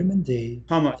vitamin D.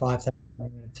 How much? 5,000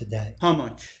 units a day. How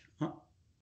much?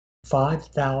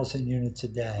 5,000 units a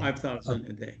day. 5,000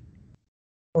 a day.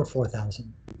 Or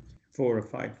 4,000. 4 or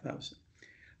 5,000.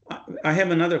 I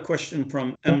have another question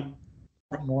from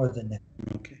more than that.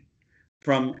 Okay.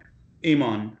 From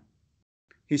Iman.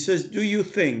 He says, do you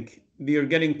think we are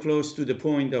getting close to the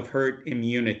point of herd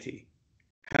immunity?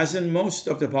 Hasn't most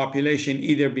of the population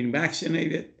either been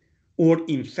vaccinated or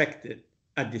infected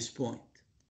at this point?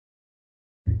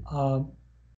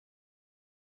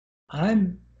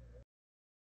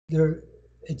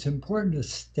 It's important to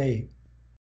state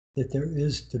that there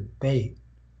is debate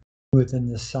within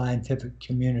the scientific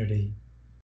community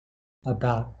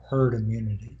about herd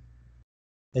immunity.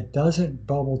 It doesn't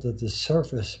bubble to the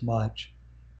surface much.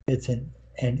 It's an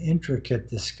intricate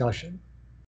discussion.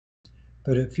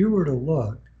 But if you were to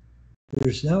look,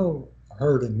 there's no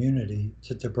herd immunity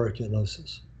to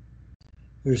tuberculosis.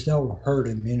 There's no herd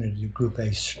immunity to group A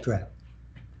strep.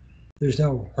 There's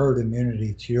no herd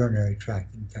immunity to urinary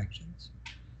tract infections.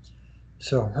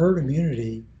 So herd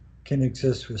immunity can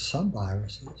exist with some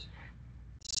viruses,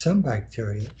 some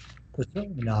bacteria, but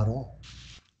certainly not all.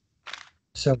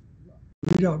 So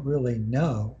we don't really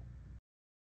know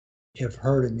if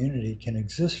herd immunity can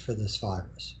exist for this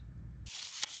virus.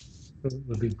 It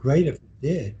would be great if it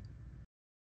did,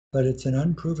 but it's an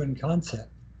unproven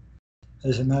concept.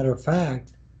 As a matter of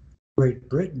fact, Great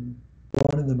Britain,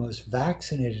 one of the most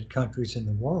vaccinated countries in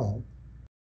the world,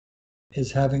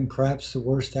 is having perhaps the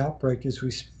worst outbreak as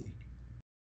we speak.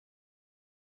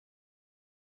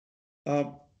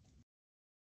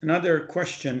 Another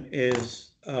question is,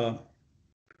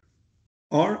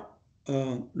 are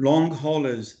long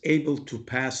haulers able to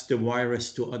pass the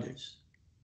virus to others?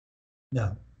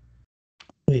 No.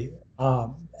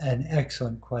 An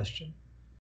excellent question.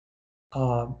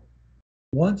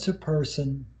 Once a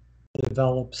person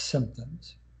develops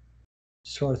symptoms,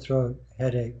 sore throat,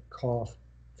 headache, cough,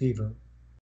 fever,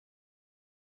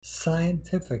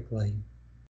 scientifically,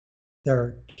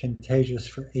 they're contagious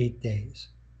for 8 days.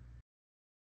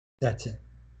 That's it.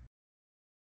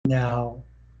 Now,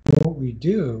 what we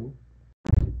do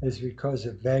is because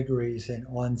of vagaries in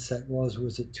onset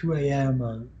was it 2 a.m.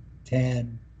 or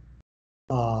 10?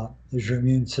 Is your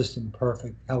immune system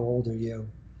perfect? How old are you?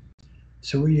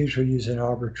 So we usually use an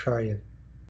arbitrary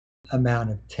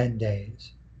amount of 10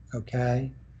 days,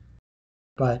 okay?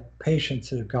 But patients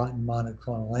that have gotten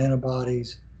monoclonal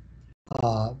antibodies,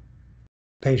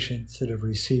 patients that have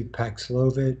received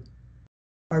Paxlovid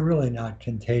are really not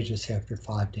contagious after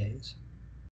 5 days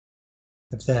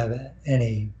if they have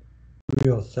any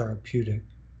real therapeutic,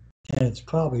 and it's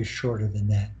probably shorter than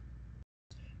that.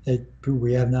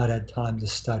 We have not had time to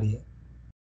study it.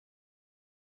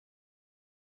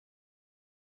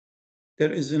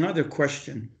 There is another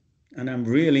question, and I'm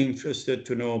really interested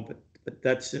to know, but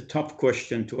that's a tough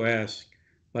question to ask,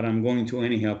 but I'm going to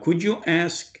anyhow. Could you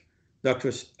ask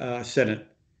Dr. Sinnott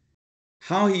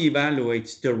how he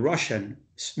evaluates the Russian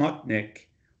Sputnik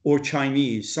or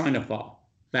Chinese Sinopharm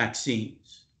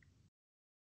vaccines?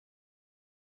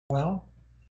 Well,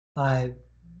 I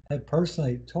have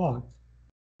personally talked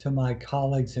to my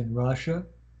colleagues in Russia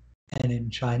and in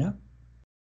China.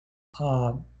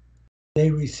 They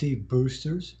receive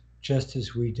boosters just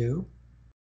as we do.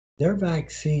 Their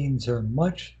vaccines are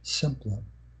much simpler,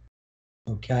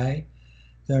 okay?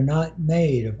 They're not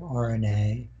made of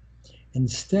RNA.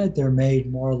 Instead, they're made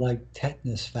more like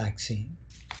tetanus vaccine.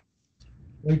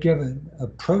 They're given a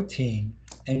protein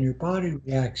and your body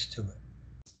reacts to it.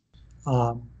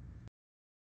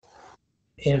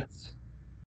 It's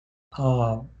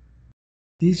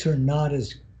these are not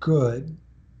as good,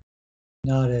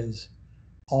 not as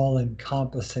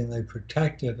all-encompassingly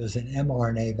protective as an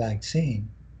mRNA vaccine,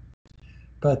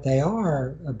 but they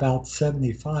are about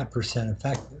 75%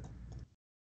 effective.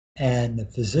 And the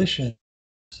physicians,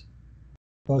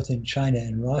 both in China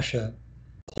and Russia,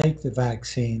 take the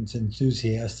vaccines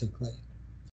enthusiastically,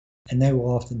 and they will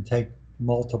often take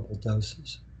multiple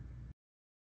doses.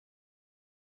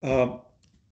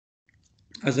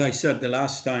 As I said the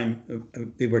last time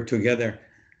we were together,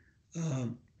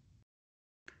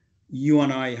 you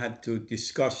and I had to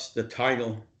discuss the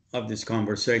title of this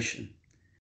conversation.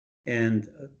 And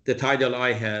the title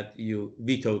I had, you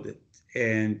vetoed it.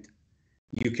 And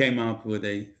you came out with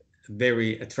a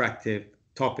very attractive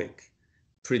topic,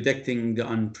 predicting the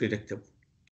unpredictable.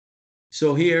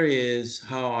 So here is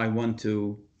how I want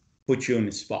to put you on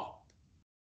the spot.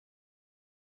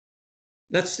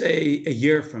 Let's say a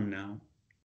year from now,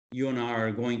 you and I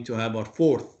are going to have our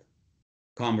fourth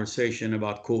conversation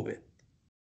about COVID.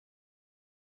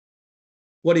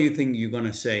 What do you think you're going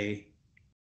to say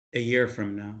a year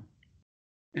from now?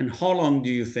 And how long do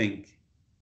you think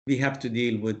we have to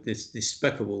deal with this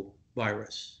despicable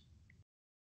virus?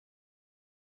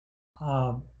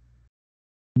 No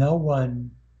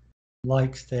one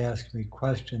likes to ask me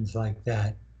questions like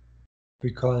that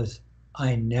because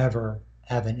I never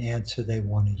have an answer they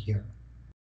want to hear.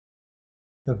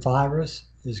 The virus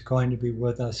is going to be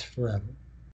with us forever.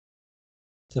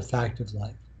 It's a fact of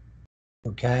life.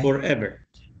 Okay? Forever.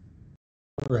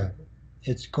 Forever.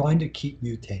 It's going to keep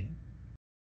mutating.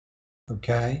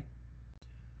 Okay?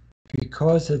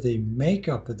 Because of the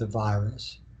makeup of the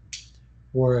virus,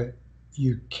 where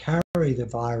you carry the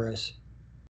virus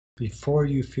before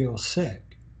you feel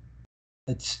sick,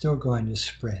 it's still going to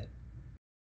spread.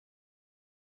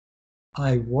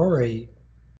 I worry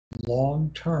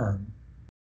long term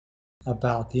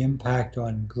about the impact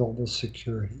on global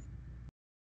security,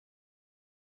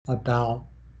 about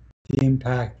the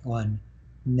impact on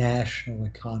national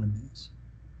economies.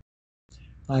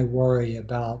 I worry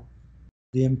about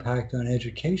the impact on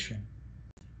education,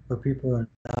 where people are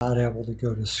not able to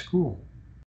go to school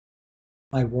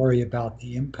I worry about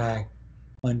the impact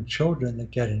on children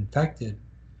that get infected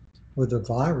with the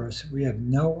virus. We have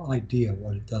no idea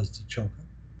what it does to children.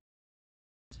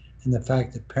 And the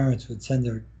fact that parents would send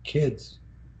their kids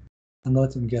and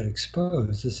let them get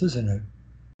exposed, this isn't a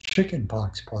chicken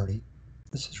pox party,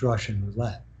 this is Russian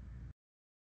roulette.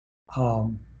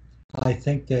 I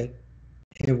think that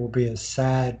it will be a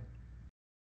sad,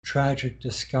 tragic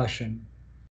discussion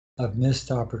of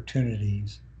missed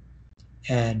opportunities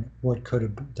and what could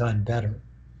have been done better.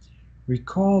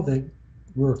 Recall that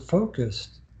we're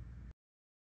focused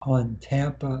on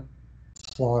Tampa,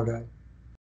 Florida,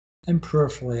 and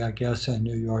peripherally, I guess, in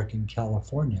New York and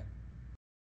California.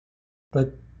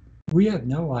 But we have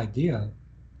no idea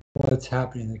what's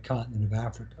happening in the continent of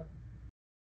Africa.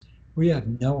 We have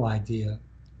no idea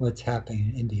what's happening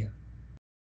in India.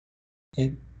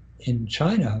 In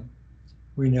China,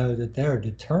 we know that they're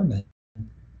determined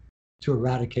to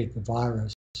eradicate the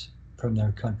virus from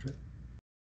their country.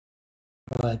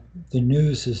 But the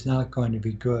news is not going to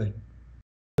be good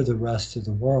for the rest of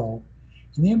the world.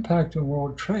 And the impact on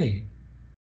world trade.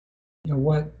 You know,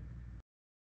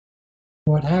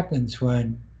 what happens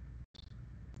when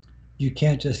you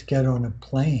can't just get on a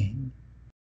plane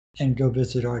and go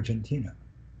visit Argentina?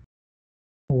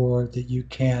 Or that you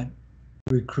can't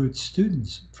recruit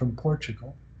students from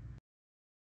Portugal?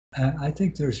 I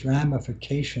think there's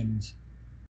ramifications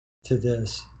to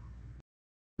this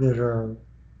that are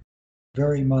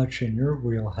very much in your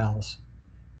wheelhouse,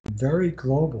 very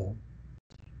global,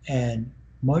 and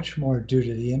much more due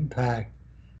to the impact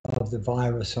of the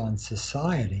virus on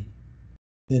society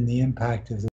than the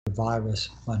impact of the virus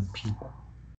on people.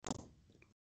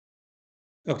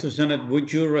 Dr. Sinnott,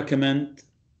 would you recommend,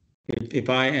 if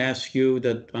I ask you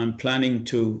that I'm planning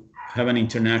to have an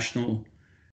international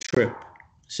trip,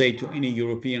 say to any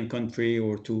European country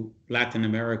or to Latin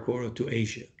America or to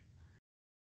Asia,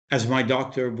 as my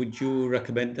doctor, would you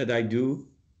recommend that I do?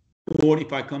 Or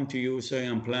if I come to you, say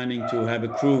I'm planning to have a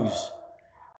cruise,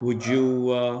 would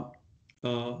you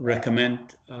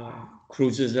recommend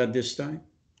cruises at this time?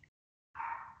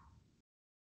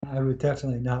 I would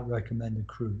definitely not recommend a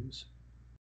cruise.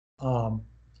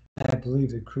 I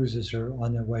believe that cruises are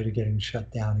on their way to getting shut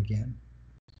down again.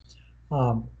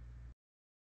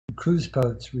 Cruise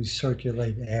boats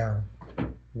recirculate air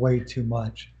way too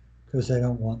much because they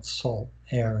don't want salt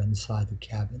air inside the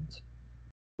cabins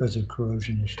because of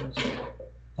corrosion issues,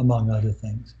 among other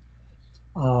things.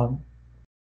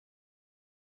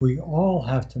 We all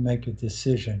have to make a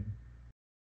decision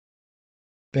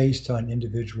based on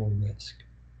individual risk.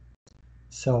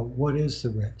 So what is the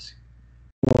risk?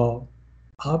 Well,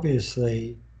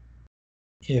 obviously,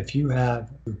 if you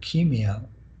have leukemia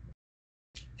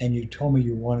and you told me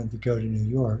you wanted to go to New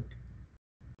York,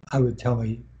 I would tell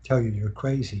you you're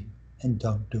crazy and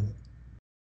don't do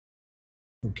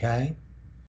it. Okay?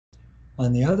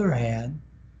 On the other hand,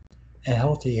 a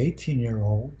healthy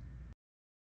 18-year-old,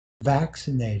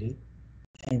 vaccinated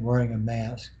and wearing a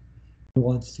mask, who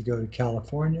wants to go to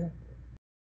California,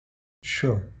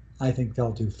 sure, I think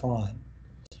they'll do fine.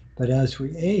 But as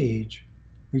we age,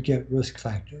 we get risk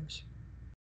factors.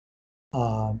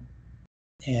 And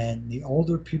the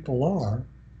older people are,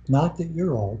 not that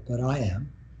you're old, but I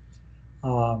am,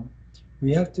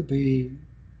 you're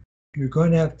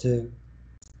going to have to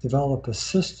develop a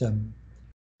system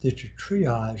that you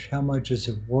triage how much is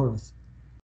it worth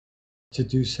to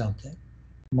do something.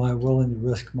 Am I willing to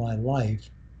risk my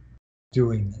life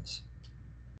doing this?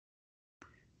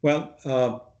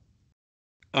 Well,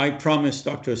 I promised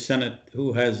Dr. Sinnott,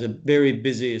 who has a very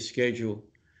busy schedule,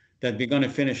 that we're going to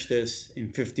finish this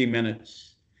in 50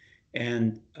 minutes.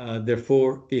 And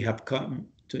therefore, we have come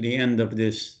to the end of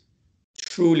this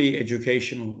truly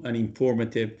educational and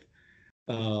informative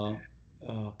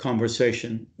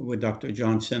conversation with Dr.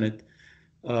 John Sinnott.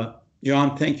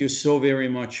 John, thank you so very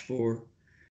much for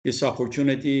this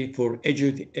opportunity, for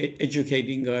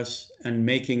educating us and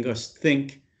making us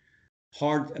think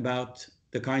hard about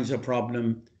the kinds of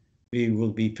problem we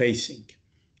will be facing.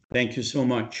 Thank you so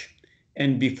much.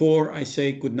 And before I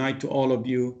say goodnight to all of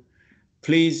you,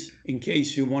 please, in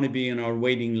case you want to be in our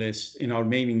waiting list, in our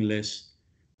mailing list,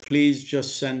 please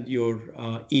just send your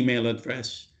email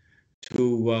address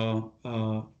to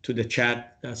the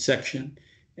chat section,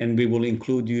 and we will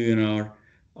include you in our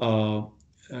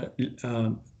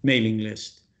mailing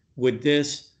list. With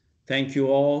this, thank you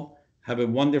all. Have a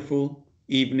wonderful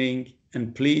evening,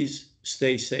 and please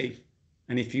stay safe.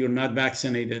 And if you're not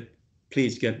vaccinated,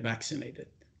 please get vaccinated.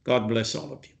 God bless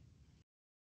all of you.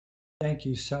 Thank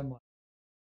you so much.